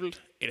enabled,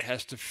 it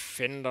has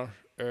Defender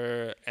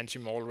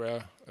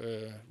anti-malware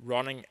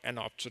running and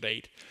up to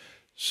date.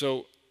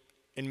 So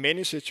in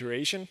many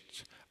situations,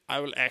 I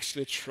will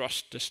actually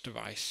trust this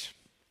device.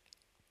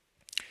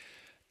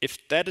 If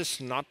that is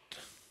not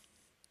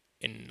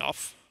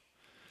enough,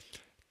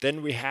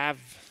 then we have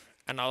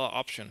another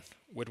option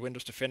with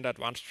Windows Defender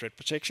Advanced Threat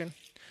Protection.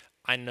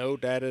 I know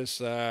that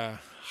is a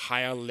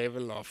higher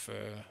level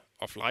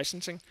of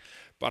licensing,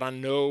 but I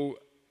know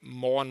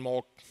more and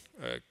more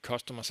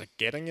customers are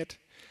getting it.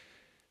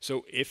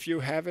 So if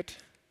you have it,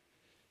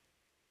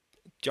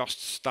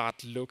 just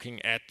start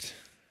looking at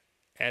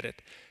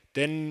it.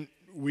 Then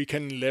we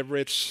can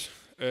leverage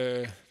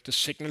the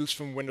signals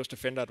from Windows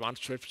Defender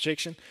Advanced Threat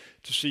Protection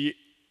to see,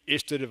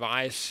 is the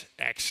device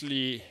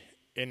actually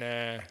in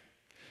a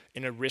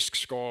risk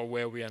score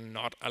where we are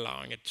not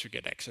allowing it to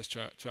get access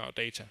to our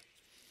data.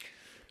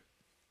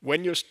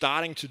 When you're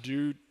starting to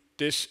do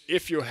this,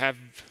 if you have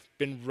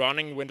been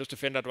running Windows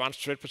Defender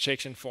Advanced Threat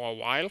Protection for a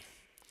while,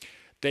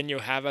 Then you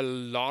have a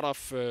lot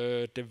of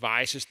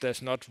devices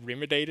that's not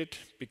remediated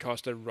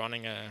because they're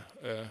running a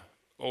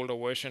older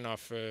version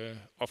of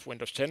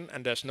Windows 10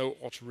 and there's no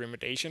auto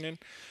remediation in.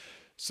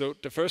 So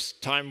the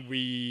first time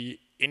we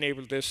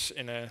enabled this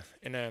in a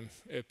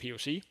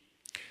POC,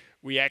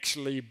 we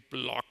actually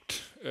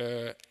blocked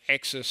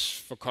access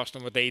for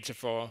customer data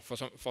for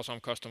some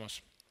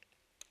customers.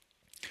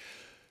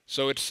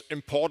 So it's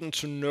important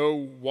to know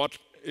what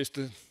is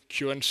the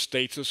current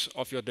status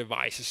of your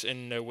devices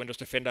in Windows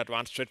Defender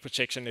Advanced Threat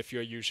Protection if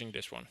you're using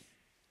this one.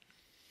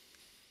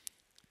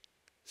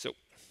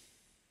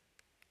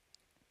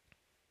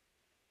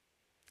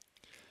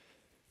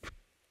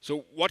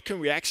 So what can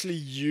we actually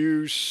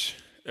use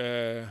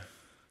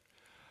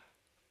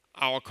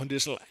our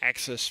conditional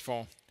access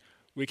for?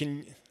 We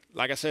can,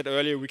 like I said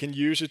earlier, we can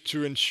use it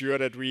to ensure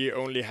that we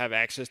only have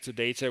access to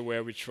data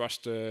where we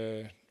trust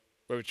the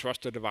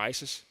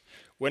devices.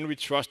 When we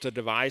trust the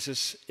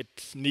devices,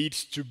 it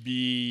needs to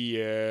be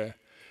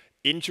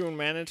Intune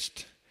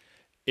managed.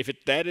 If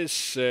that is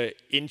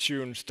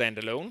Intune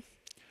standalone,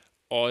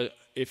 or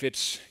if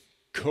it's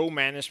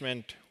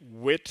co-management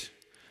with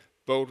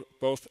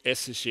both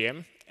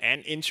SCCM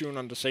and Intune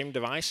on the same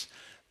device,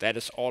 that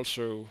is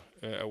also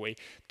a way.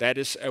 That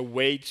is a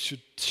way to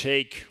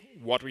take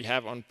what we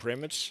have on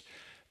premise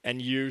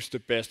and use the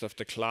best of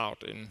the cloud,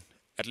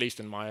 at least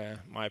in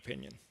my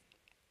opinion.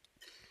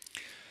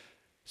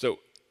 So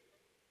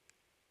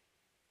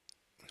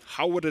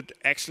how would it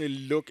actually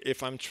look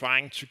if I'm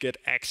trying to get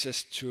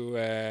access to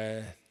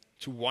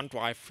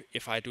OneDrive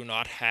if I do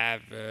not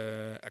have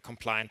a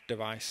compliant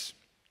device?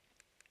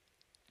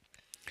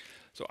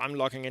 So I'm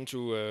logging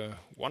into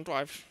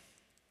OneDrive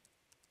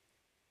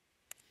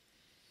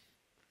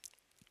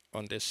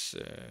on this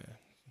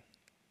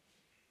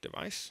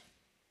device.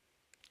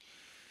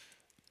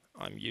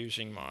 I'm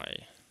using my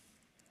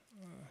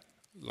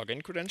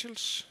login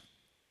credentials.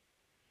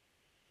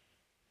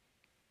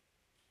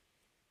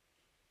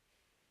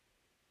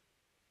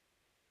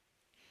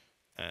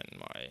 And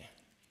my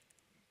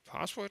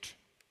password,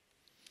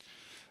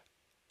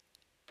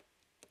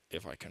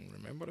 if I can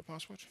remember the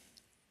password.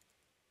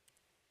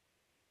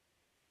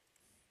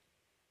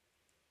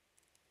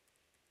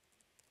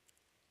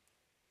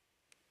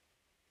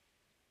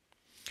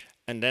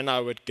 And then I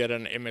would get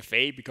an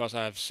MFA because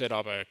I've set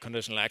up a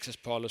conditional access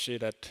policy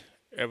that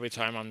every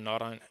time I'm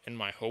not in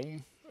my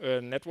home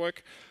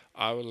network,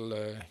 I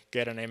will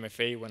get an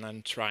MFA when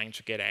I'm trying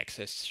to get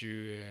access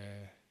to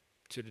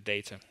the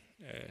data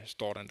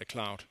stored in the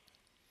cloud.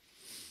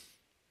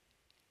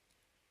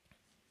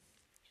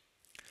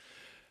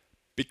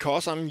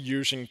 Because I'm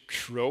using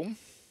Chrome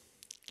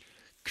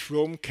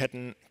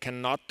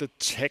cannot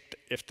detect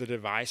if the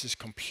device is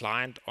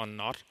compliant or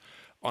not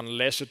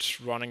unless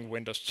it's running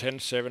Windows 10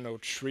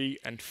 7.03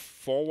 and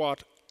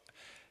forward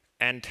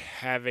and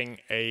having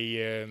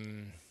a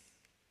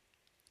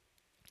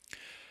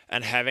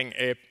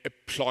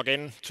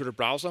plugin to the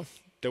browser,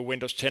 the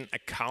Windows 10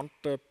 account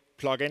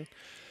plugin.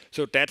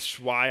 So that's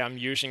why I'm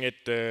using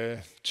it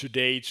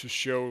today to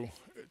show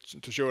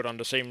it on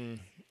the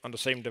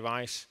same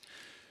device.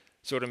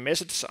 So the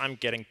message I'm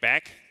getting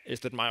back is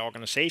that my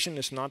organization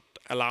is not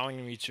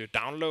allowing me to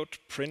download,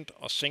 print,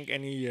 or sync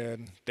any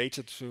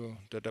data to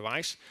the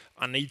device.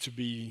 I need to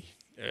be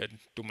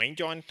domain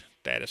joined,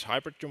 that is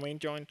hybrid domain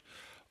joined,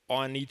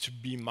 or I need to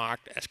be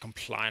marked as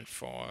compliant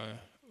for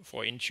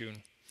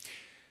Intune.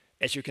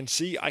 As you can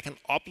see, I can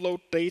upload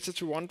data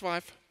to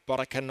OneDrive, but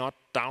I cannot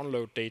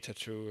download data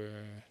to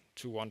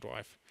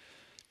OneDrive.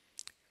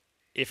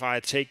 If I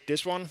take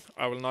this one,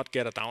 I will not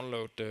get a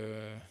download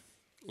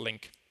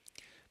link.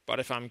 But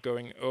if I'm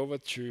going over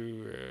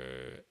to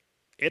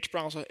Edge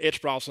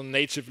browser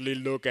natively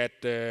look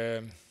at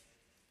the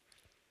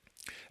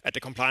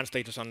compliance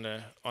status on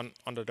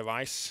the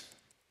device.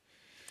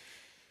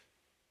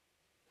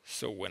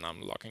 So when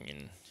I'm logging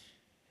in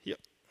here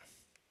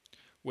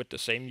with the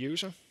same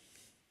user,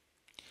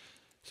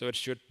 so it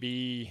should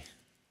be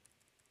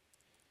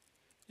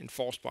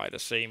enforced by the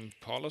same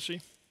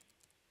policy.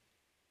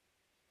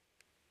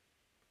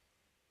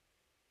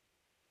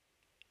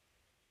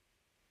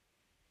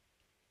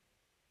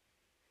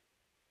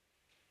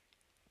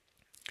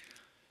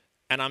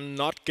 And I'm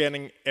not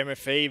getting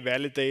MFA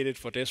validated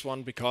for this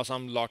one because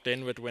I'm logged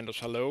in with Windows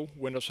Hello.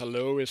 Windows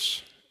Hello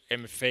is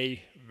MFA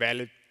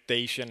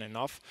validation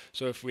enough.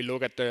 So if we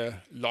look at the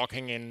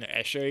logging in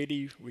Azure AD,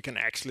 we can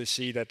actually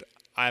see that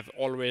I've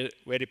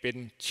already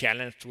been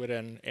challenged with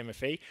an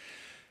MFA.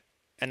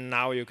 And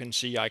now you can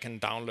see I can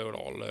download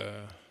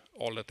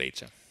all the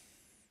data.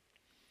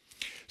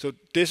 So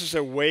this is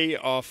a way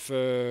of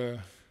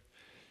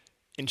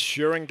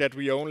ensuring that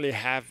we only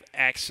have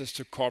access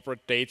to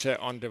corporate data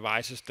on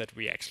devices that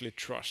we actually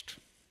trust.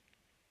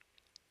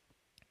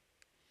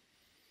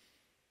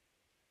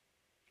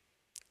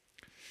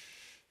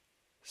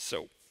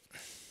 So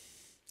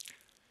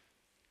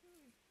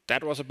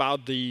that was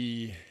about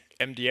the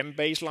MDM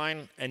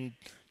baseline and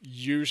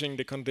using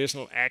the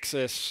conditional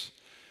access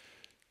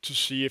to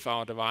see if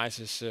our device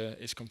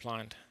is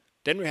compliant.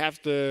 Then we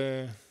have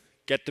to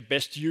get the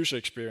best user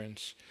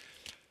experience.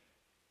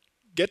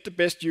 get the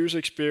best user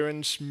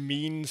experience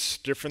means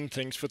different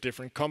things for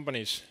different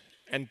companies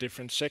and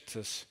different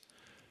sectors.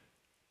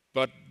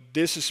 But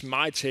this is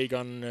my take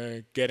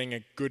on getting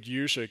a good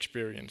user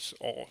experience,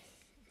 or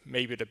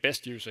maybe the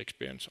best user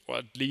experience, or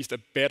at least a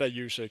better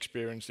user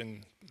experience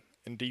in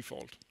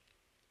default.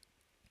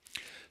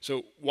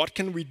 So what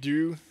can we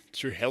do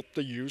to help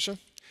the user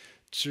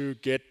to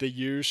get the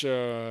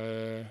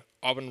user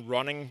up and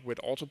running with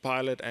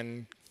autopilot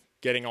and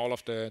getting all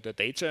of the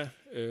data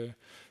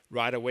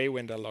right away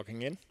when they're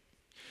logging in?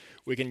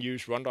 We can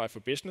use RunDrive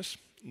for Business,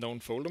 known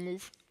folder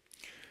move.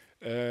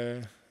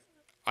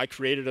 I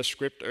created a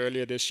script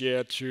earlier this year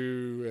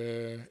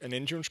an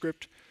Intune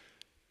script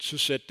to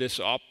set this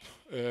up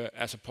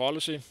as a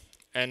policy,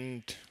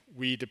 and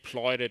we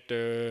deployed it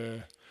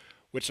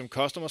with some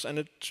customers, and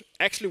it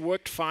actually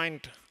worked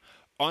fine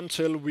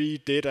until we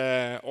did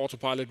an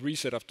autopilot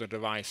reset of the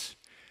device.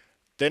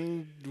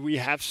 Then we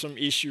have some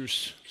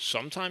issues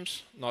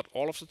sometimes, not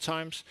all of the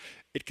times.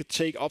 It could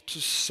take up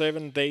to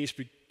 7 days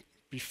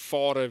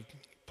before the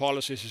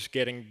policies is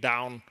getting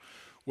down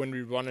when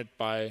we run it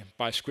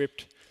by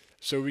script.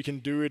 So we can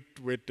do it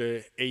with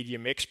the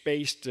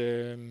ADMX-based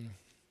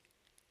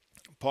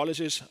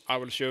policies. I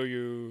will show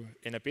you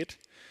in a bit.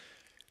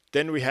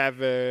 Then we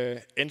have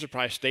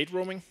enterprise state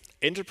roaming.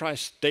 Enterprise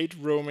state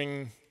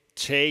roaming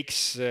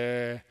takes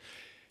your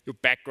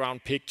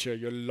background picture,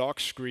 your lock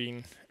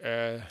screen,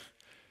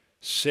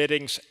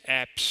 settings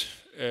apps,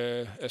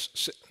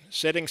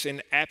 settings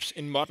in apps,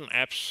 in modern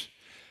apps,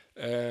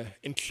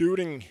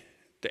 including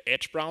the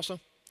Edge browser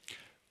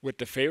with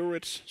the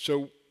favorites.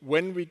 So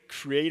when we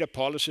create a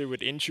policy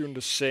with Intune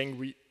that's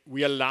saying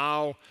we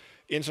allow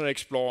Internet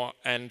Explorer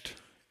and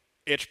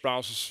Edge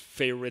browser's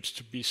favorites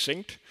to be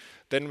synced,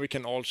 then we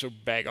can also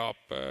back up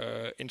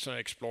Internet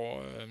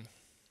Explorer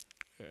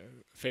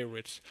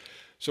favorites.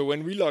 So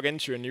when we log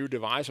into a new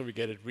device or we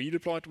get it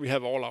redeployed, we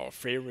have all our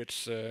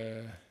favorites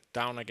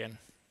down again.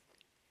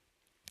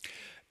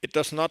 It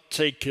does not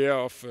take care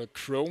of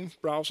Chrome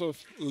browser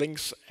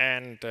links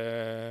and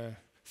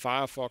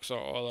Firefox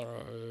or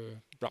other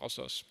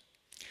browsers.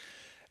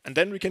 And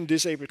then we can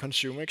disable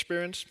consumer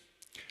experience.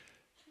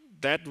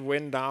 That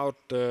went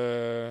out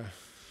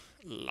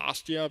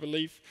last year, I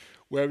believe,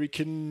 where we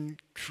can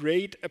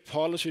create a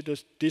policy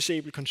that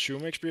disables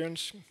consumer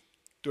experience.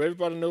 Do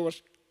everybody know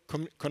what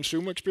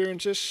consumer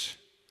experience is?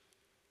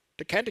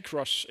 The Candy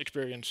Crush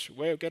experience,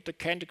 where you get the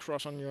Candy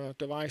Crush on your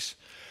device.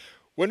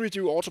 When we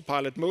do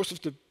autopilot, most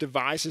of the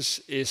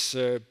devices is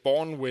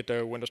born with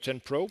Windows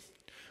 10 Pro.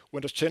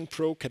 Windows 10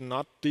 Pro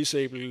cannot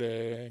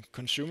disable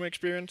consumer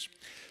experience.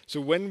 So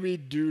when we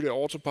do the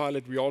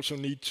autopilot, we also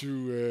need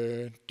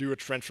to do a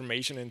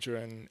transformation into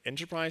an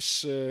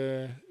enterprise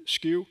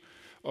SKU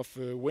of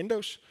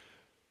Windows.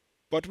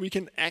 But we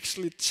can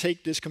actually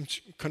take this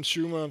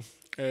consumer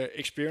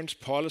experience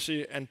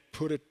policy and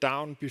put it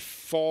down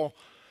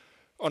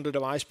on the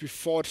device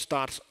before it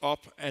starts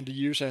up and the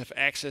user have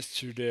access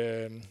to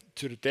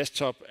the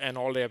desktop and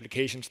all the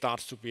application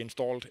starts to be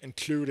installed,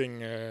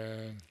 including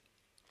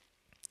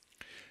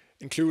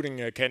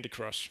Candy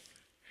Crush.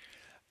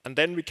 And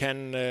then we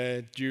can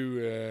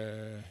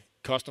do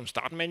custom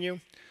start menu.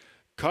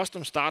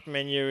 Custom start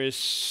menu is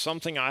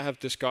something I have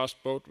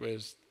discussed both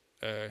with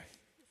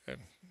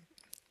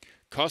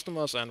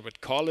customers and with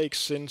colleagues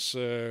since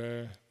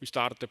we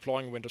started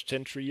deploying Windows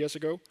 10 3 years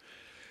ago.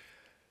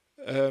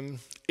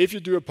 If you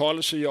do a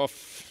policy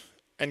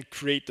and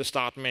create the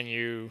start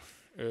menu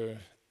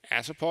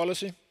as a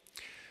policy,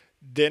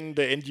 then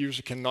the end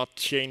user cannot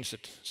change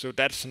it. So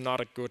that's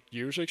not a good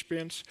user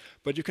experience,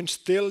 but you can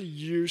still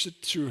use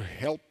it to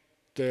help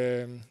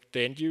the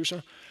end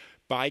user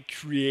by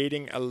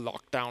creating a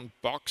lockdown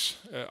box.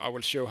 I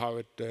will show how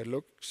it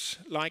looks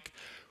like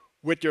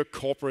with your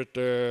corporate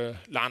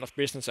line of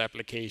business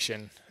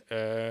application,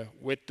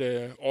 with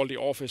all the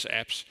Office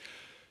apps.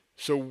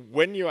 So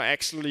when you're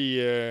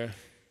actually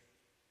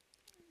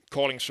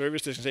calling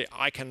services and say,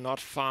 I cannot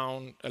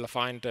find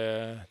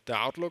the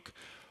Outlook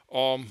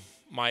or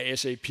my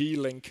SAP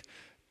link,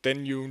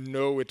 then you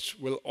know it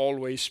will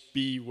always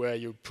be where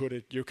you put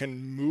it. You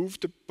can move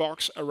the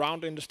box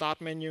around in the start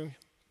menu,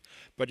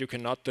 but you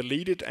cannot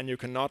delete it, and you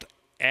cannot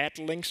add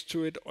links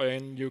to it,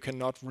 and you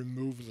cannot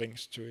remove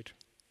links to it.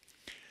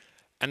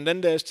 And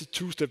then there's the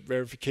two-step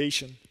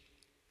verification.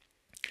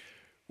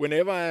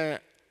 Whenever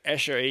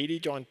Azure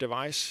AD joint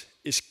device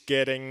is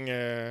getting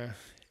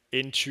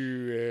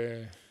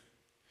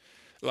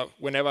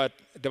whenever a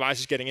device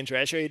is getting into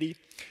Azure AD,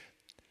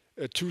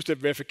 a two-step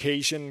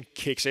verification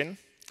kicks in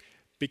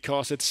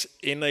because it's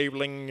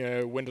enabling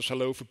Windows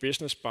LOB for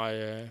Business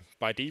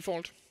by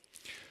default.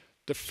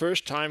 The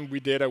first time we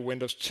did a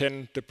Windows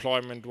 10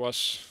 deployment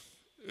was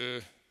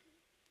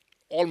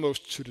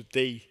almost to the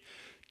day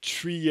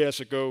 3 years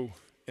ago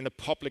in a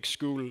public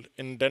school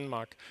in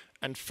Denmark,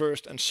 and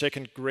first and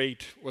second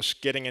grade was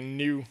getting a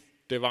new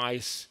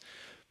device,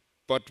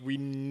 but we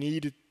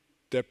needed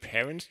their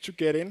parents to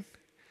get in,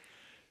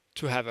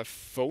 to have a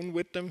phone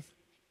with them,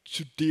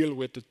 to deal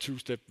with the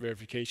two-step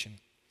verification.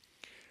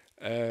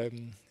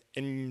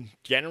 In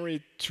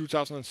January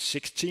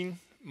 2016,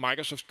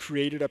 Microsoft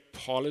created a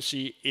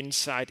policy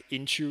inside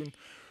Intune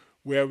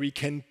where we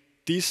can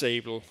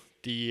disable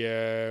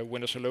the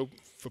Windows LOB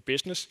for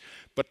business,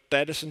 but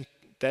that is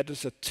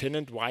a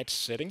tenant-wide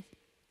setting.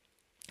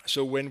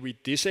 So when we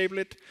disable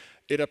it,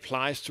 it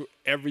applies to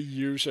every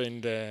user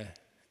in the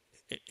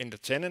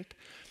tenant.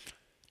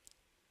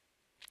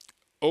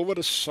 Over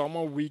the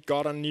summer, we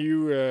got a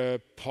new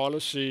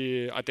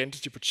policy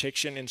identity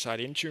protection inside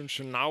Intune,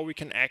 so now we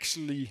can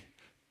actually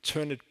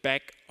turn it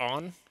back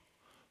on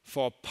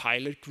for a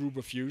pilot group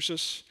of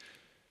users,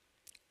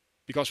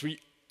 because we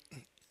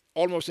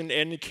almost in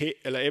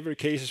every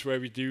cases where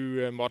we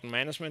do modern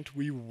management,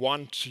 we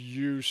want to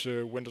use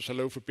Windows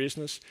LOB for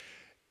business.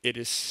 It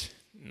is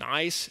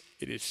nice,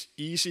 it is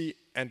easy,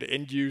 and the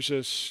end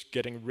users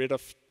getting rid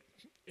of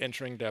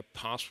entering their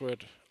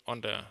password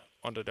on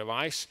the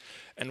device.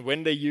 And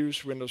when they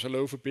use Windows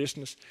LOB for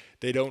business,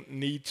 they don't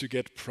need to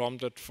get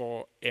prompted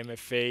for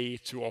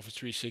MFA to Office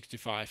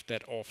 365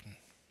 that often.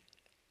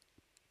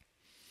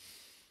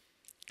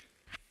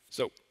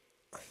 So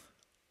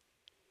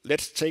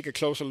let's take a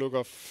closer look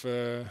of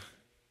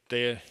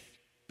the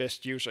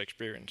best user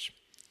experience.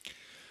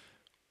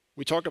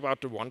 We talked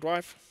about the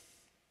OneDrive,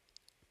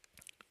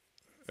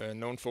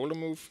 known folder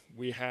move.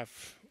 We have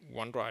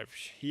OneDrive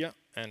here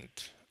and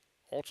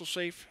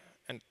autosave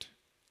and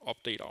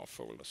update our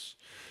folders.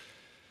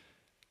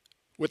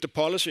 With the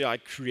policy I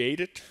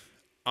created,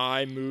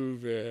 I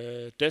move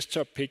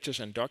desktop pictures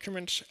and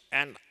documents,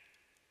 and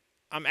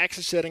I'm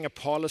actually setting a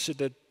policy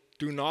that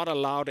do not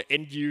allow the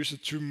end user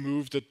to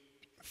move the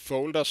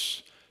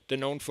folders, the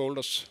known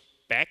folders,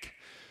 back.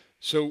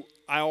 So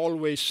I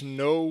always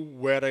know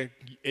where the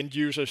end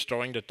user is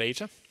storing the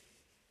data.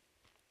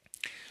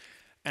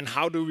 And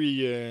how do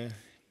we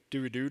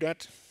do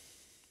that?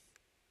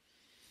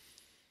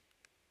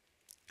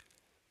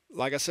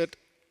 Like I said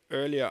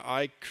earlier,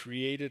 I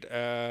created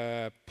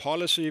a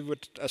policy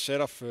with a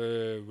set of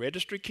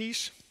registry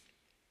keys,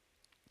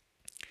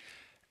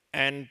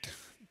 and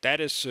that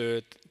is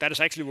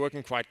actually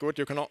working quite good.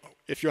 You can,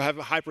 if you have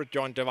a hybrid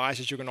joint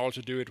devices, you can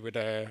also do it with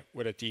a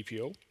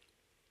DPO.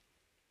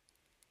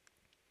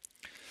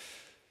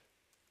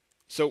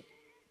 So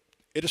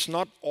it is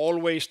not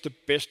always the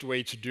best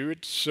way to do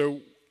it.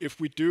 So if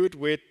we do it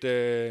with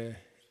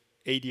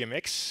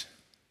ADMX,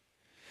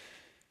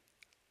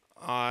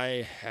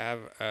 I have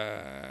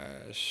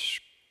a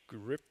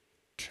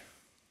script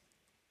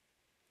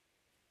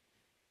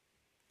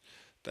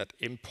that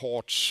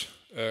imports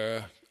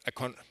a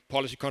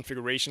policy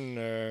configuration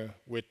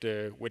with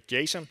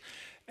JSON,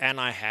 and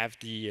I have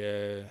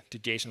the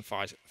JSON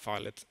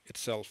file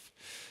itself.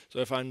 So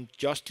if I'm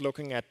just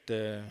looking at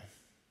the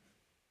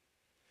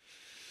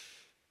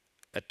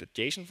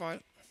JSON file,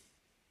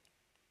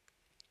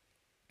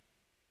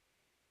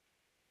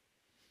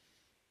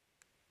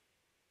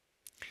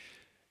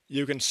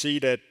 you can see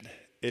that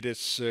it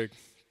is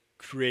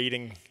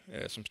creating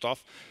some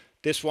stuff.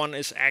 This one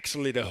is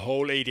actually the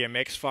whole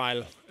ADMX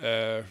file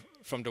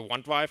from the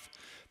OneDrive,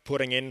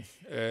 putting in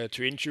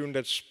to Intune,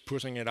 that's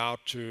pushing it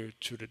out to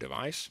the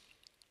device.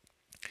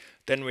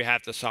 Then we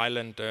have the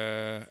silent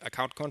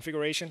account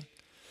configuration.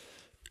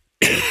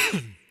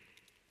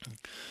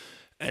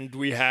 And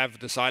we have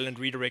the silent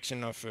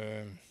redirection of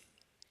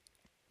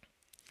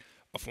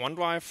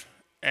OneDrive,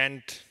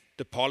 and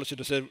the policy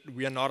that says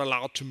we are not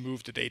allowed to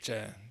move the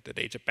data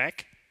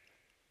back,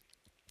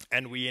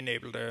 and we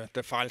enable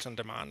the files on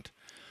demand.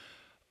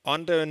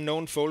 On the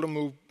known folder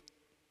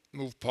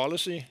move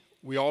policy,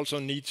 we also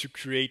need to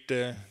create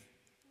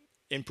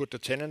input the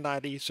tenant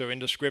ID. So in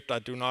the script, I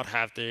do not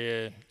have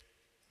the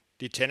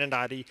tenant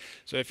ID.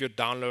 So if you're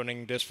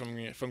downloading this from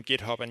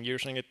GitHub and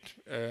using it,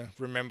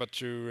 remember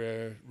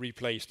to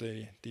replace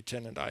the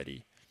tenant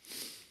ID.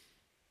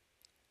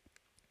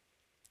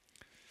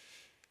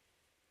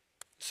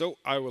 So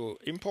I will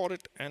import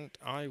it, and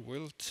I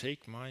will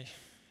take my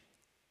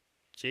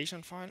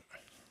JSON file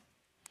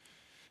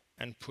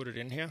and put it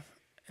in here.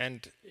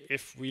 And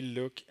if we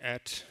look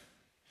at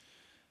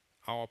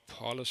our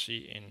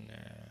policy in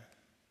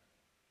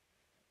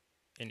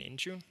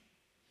Intune,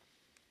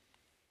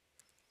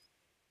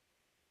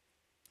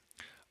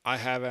 I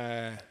have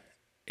a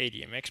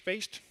ADMX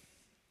based,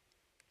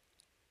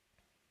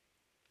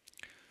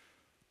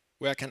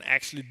 where I can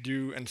actually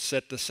do and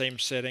set the same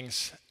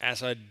settings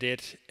as I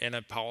did in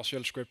a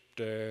PowerShell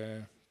script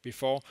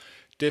before.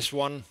 This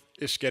one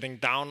is getting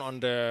down on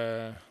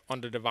the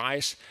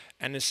device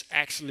and is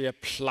actually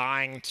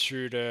applying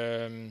to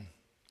the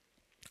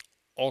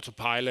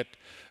autopilot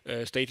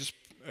status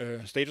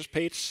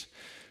page,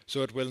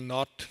 so it will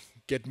not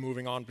get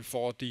moving on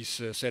before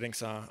these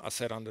settings are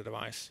set on the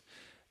device.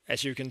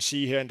 As you can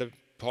see here in the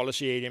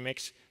policy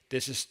ADMX,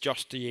 this is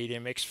just the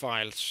ADMX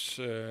files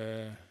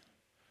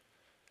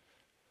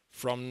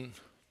from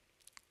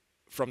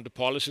the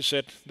policy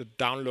set that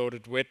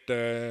downloaded with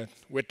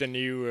the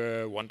new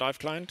OneDrive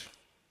client.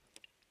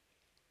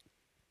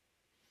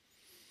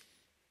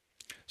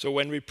 So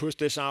when we push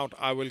this out,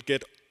 I will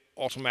get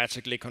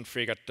automatically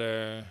configured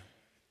the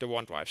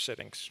OneDrive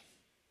settings.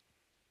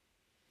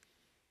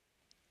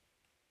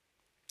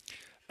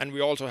 And we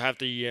also have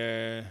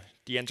the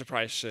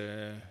enterprise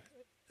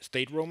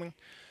state roaming.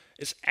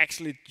 It's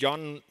actually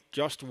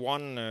just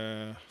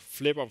one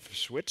flip of a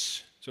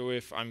switch. So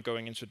if I'm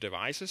going into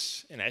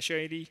devices in Azure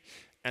AD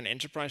and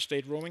enterprise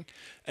state roaming,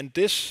 and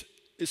this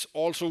is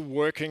also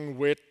working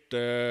with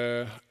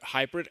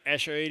hybrid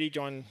Azure AD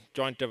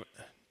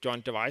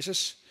joint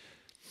devices.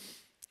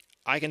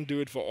 I can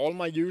do it for all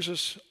my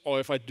users, or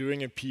if I'm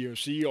doing a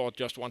POC or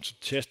just want to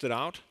test it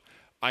out,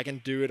 I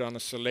can do it on a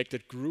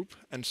selected group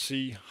and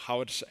see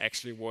how it's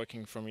actually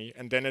working for me.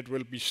 And then it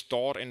will be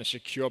stored in a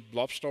secure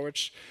blob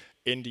storage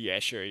in the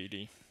Azure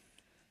AD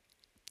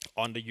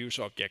on the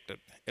user object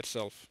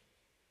itself.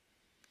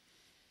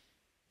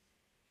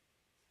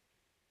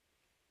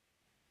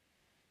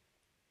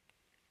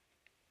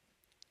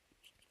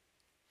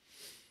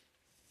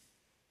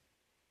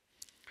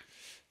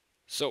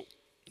 So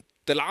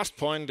the last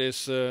point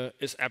is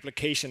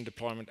application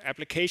deployment.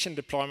 Application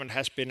deployment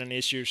has been an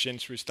issue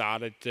since we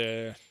started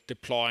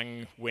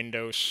deploying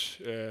Windows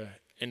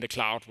in the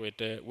cloud with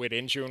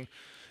Intune.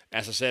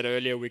 As I said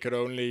earlier, we could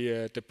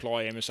only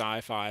deploy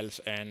MSI files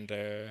and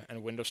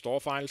Windows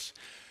Store files.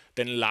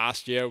 Then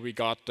last year we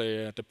got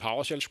the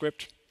PowerShell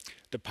script.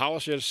 The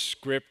PowerShell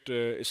script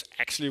is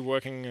actually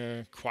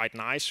working quite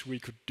nice. We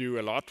could do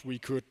a lot. We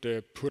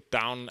could put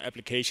down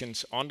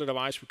applications on the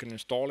device. We can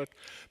install it.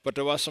 But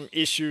there were some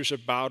issues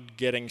about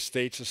getting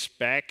status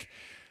back.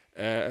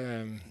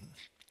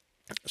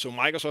 So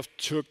Microsoft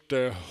took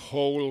the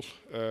whole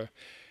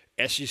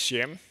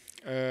SCCM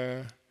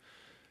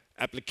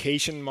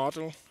application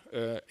model,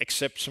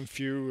 except some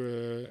few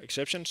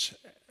exceptions,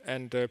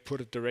 and put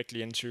it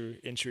directly into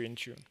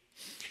Intune.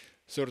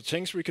 So the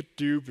things we could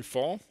do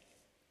before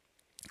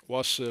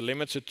was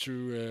limited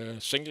to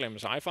single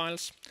MSI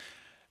files,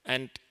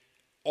 and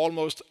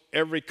almost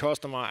every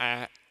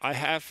customer I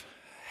have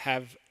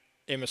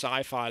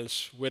MSI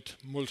files with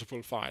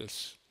multiple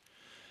files.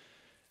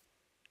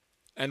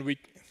 And we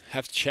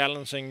have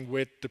challenging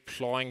with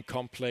deploying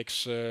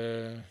complex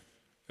Windows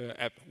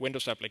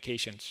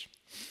applications.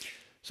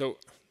 So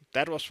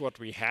that was what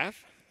we had.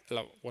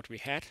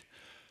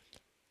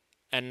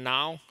 And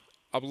now,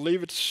 I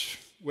believe it's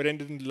within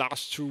the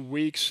last 2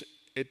 weeks,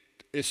 it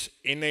is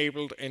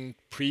enabled in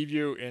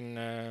preview in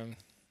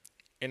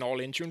all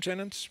Intune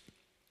tenants.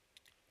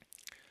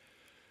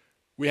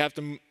 We have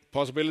the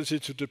possibility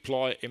to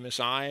deploy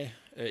MSI,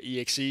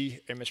 EXE,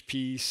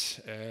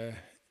 MSPs,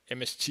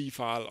 MST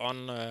file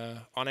on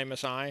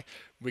MSI.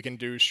 We can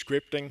do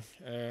scripting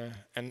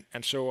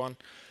and so on.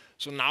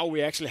 So now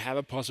we actually have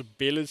a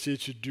possibility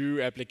to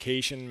do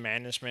application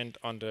management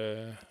on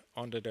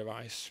the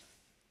device.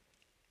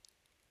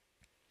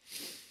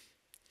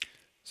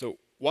 So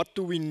what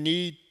do we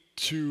need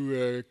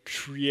to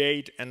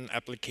create an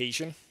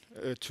application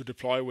to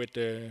deploy with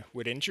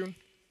Intune?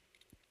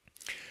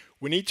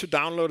 We need to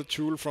download a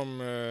tool from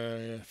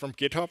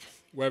GitHub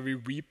where we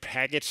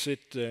repackage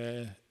it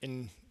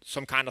in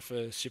some kind of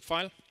a zip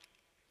file.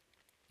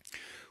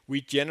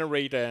 We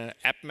generate an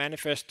app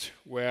manifest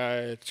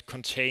where it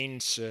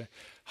contains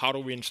how do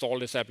we install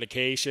this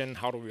application,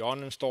 how do we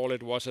uninstall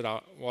it, what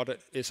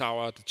is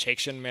our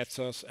detection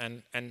methods,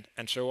 and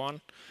so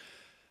on.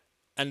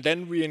 And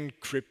then we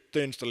encrypt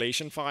the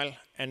installation file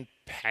and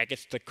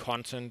package the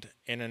content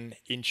in an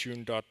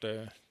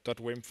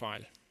intune.wim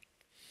file.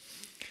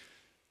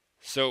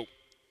 So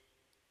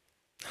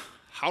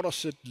how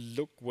does it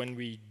look when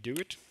we do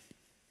it?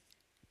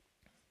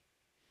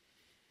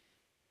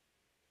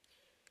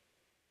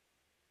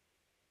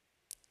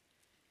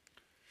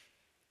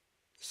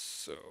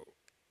 So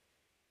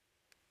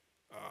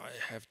I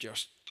have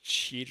just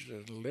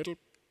cheated a little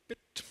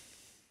bit.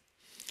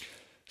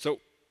 So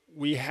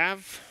we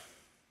have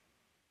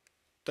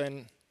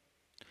then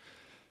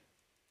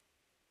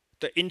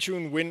the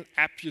Intune Win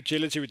app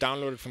utility we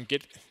downloaded from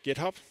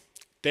GitHub.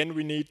 Then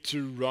we need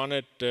to run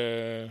it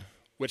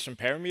with some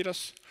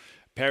parameters.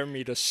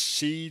 Parameter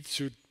C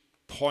to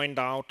point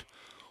out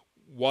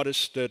what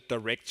is the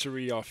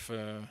directory of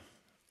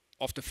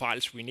the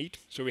files we need.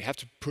 So we have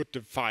to put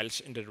the files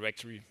in the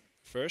directory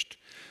first.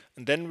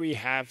 And then we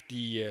have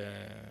the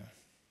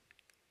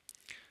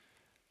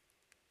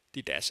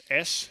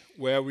 -s,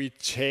 where we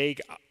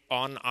take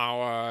on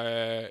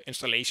our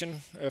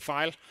installation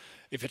file,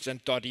 if it's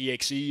an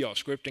 .exe or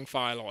scripting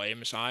file or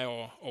MSI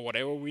or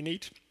whatever we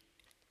need.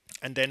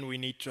 And then we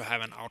need to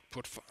have an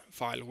output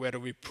file where do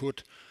we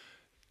put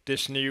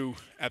this new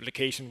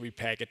application we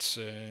package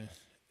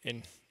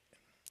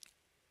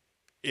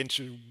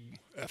into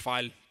a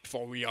file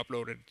before we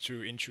upload it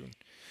to Intune.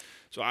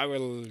 So I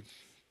will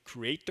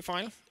create the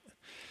file.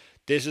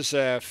 This is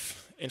a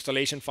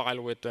installation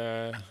file with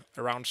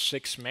around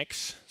 6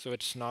 megs, so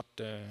it's not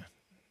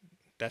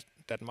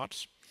that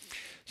much.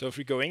 So if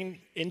we go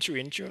into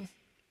Intune,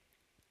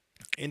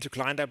 into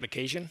client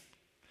application,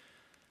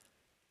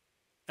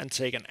 and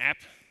take an app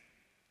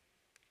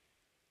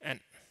and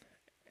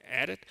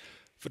add it.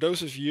 For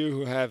those of you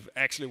who have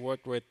actually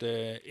worked with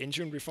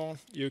Intune before,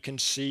 you can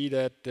see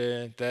that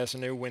there's a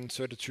new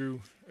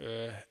Win32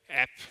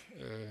 app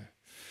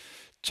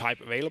type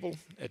available.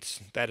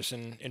 That is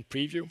in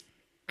preview.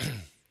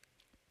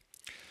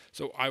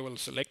 So I will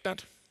select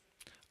that.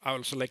 I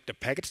will select the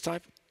package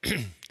type.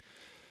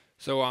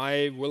 So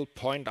I will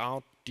point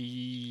out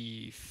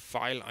the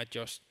file I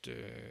just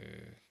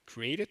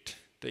created,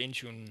 the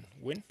Intune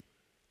Win.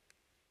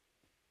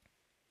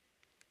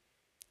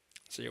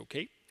 Say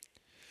OK.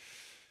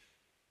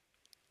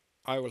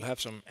 I will have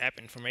some app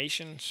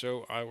information,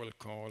 so I will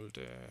call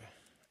the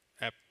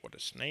app what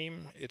is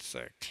name. It's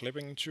a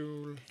clipping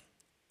tool,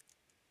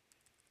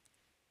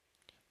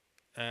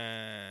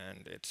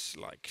 and it's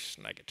like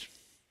Snagit.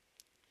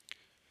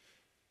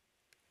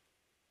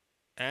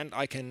 And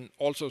I can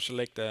also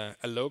select a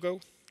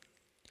logo,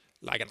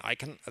 like an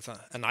icon, as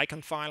an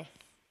icon file.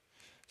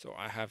 So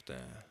I have the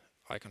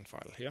icon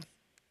file here.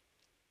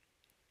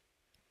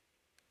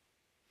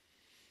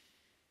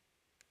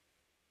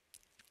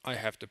 I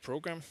have the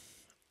program.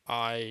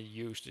 I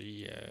use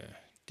the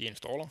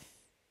installer.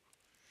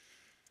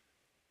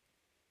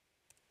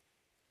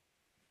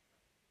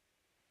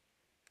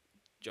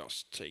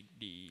 Just take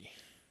the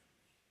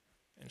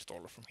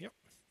installer from here.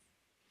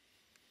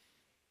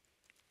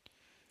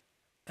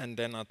 And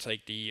then I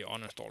take the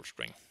uninstall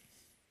string.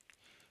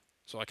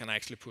 So I can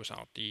actually push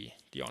out the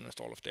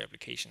uninstall of the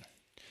application.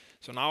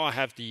 So now I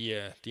have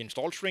the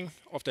install string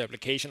of the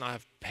application I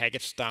have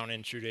packaged down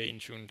into the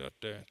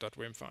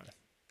intune.wim file.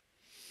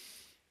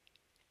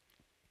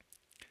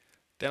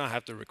 Then I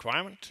have the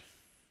requirement.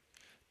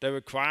 The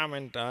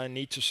requirement I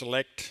need to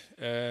select,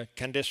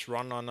 can this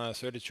run on a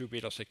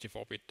 32-bit or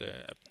 64-bit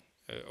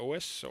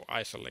OS? So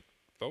I select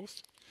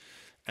both.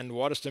 And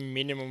what is the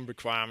minimum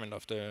requirement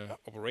of the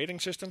operating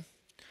system?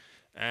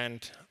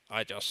 And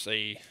I just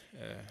say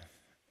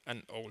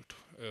an old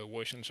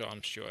version, so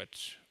I'm sure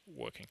it's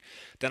working.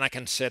 Then I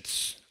can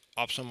set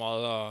up some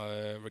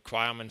other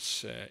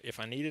requirements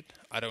if I need it.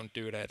 I don't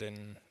do that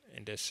in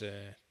this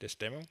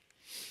demo.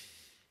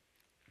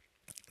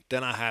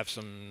 Then I have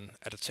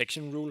a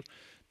detection rule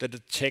that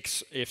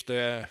detects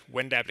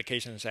when the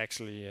application is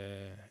actually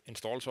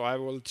installed. So I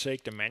will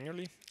take them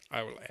manually.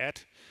 I will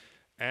add,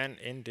 and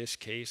in this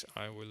case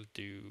I will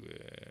do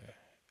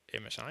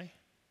MSI,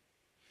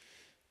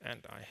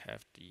 and I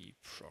have the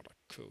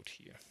product code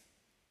here.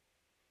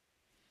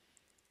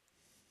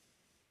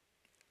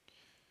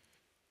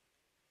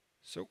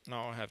 So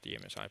now I have the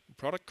MSI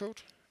product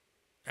code,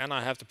 and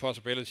I have the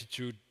possibility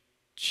to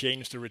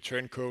change the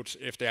return codes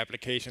if the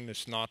application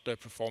is not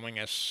performing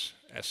as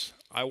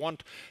I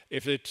want.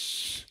 If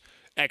it's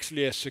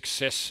actually a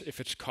success, if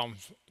it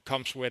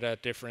comes with a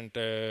different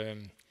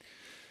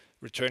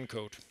return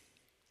code.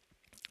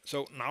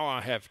 So now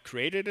I have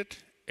created it.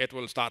 It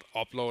will start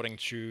uploading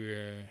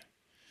to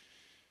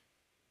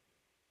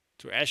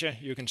Azure.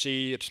 You can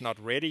see it's not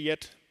ready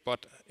yet,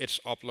 but it's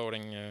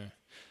uploading.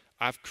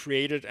 I've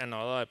created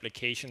another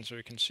application so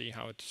you can see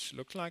how it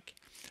looks like.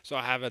 So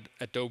I have a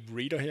Adobe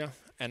Reader here,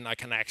 and I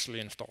can actually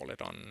install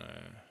it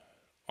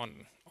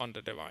on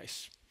the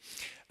device.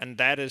 And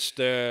that is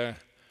the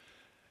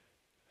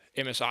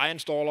MSI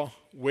installer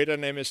with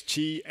an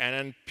MST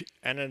and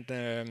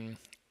an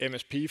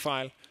MSP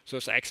file. So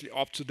it's actually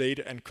up to date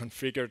and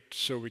configured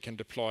so we can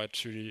deploy it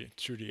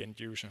to the end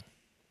user.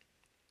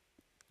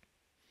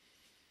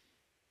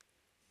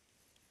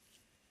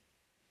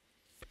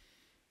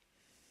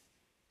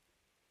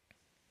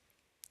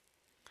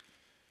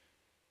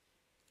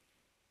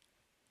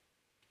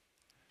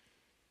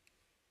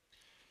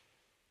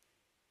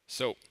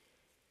 So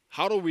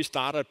how do we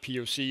start a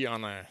POC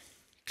on a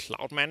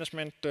cloud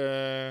management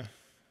or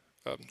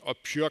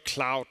pure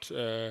cloud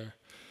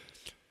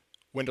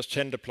Windows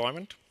 10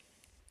 deployment?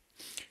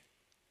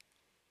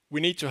 We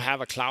need to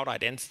have a cloud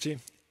identity.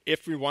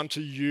 If we want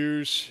to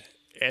use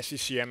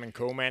SCCM and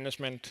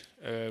co-management,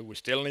 we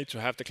still need to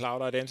have the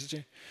cloud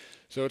identity.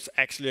 So it's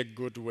actually a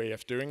good way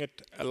of doing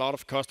it. A lot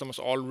of customers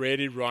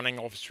already running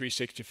Office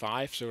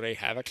 365, so they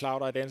have a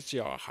cloud identity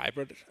or a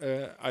hybrid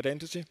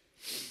identity.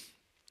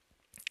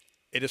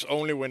 It is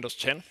only Windows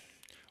 10.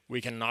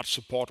 We cannot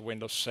support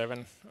Windows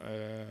 7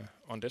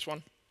 on this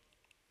one.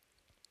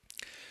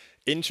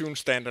 Intune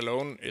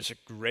standalone is a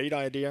great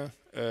idea.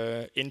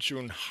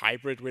 Intune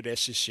hybrid with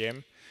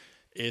SCCM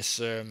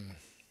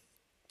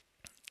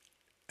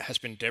has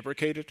been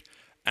deprecated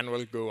and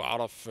will go out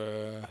of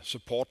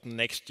support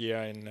next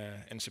year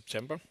in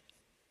September.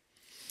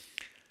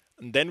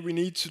 And then we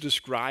need to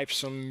describe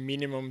some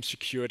minimum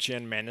security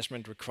and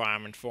management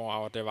requirement for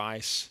our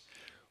device.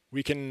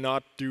 We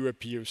cannot do a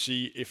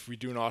POC if we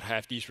do not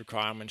have these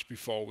requirements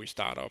before we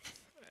start up.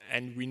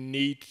 And we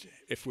need,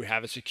 if we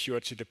have a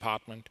security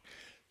department,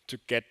 to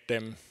get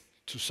them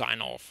to sign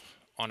off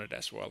on it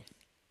as well.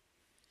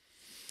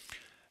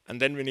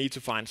 And then we need to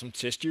find some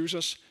test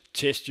users.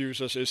 Test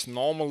users is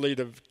normally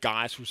the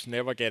guys who's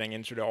never getting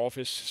into the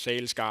office,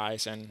 sales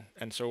guys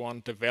and so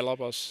on,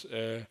 developers.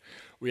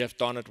 We have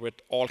done it with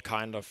all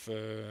kind of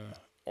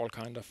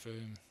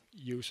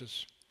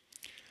users.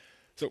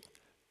 So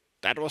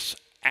that was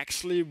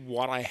actually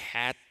what I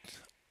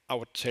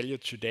would tell you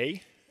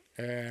today.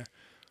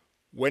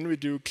 When we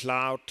do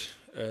cloud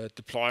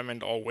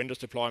deployment or Windows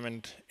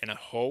deployment in a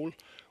whole,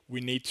 we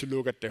need to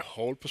look at the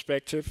whole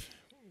perspective.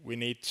 We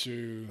need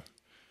to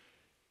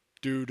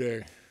do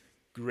the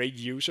great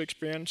user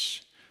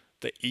experience,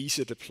 the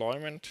easy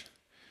deployment,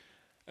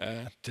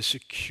 the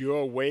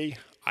secure way,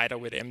 either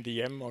with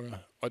MDM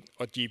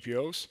or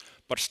GPOs,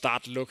 but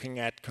start looking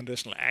at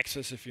conditional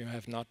access if you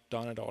have not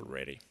done it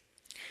already.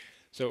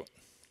 So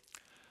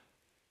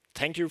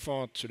thank you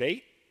for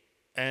today,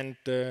 and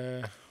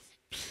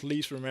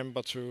please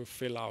remember to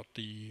fill out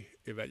the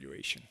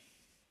evaluation.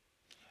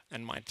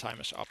 And my time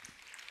is up.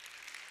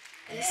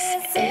 This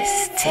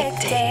is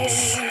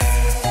TechDays.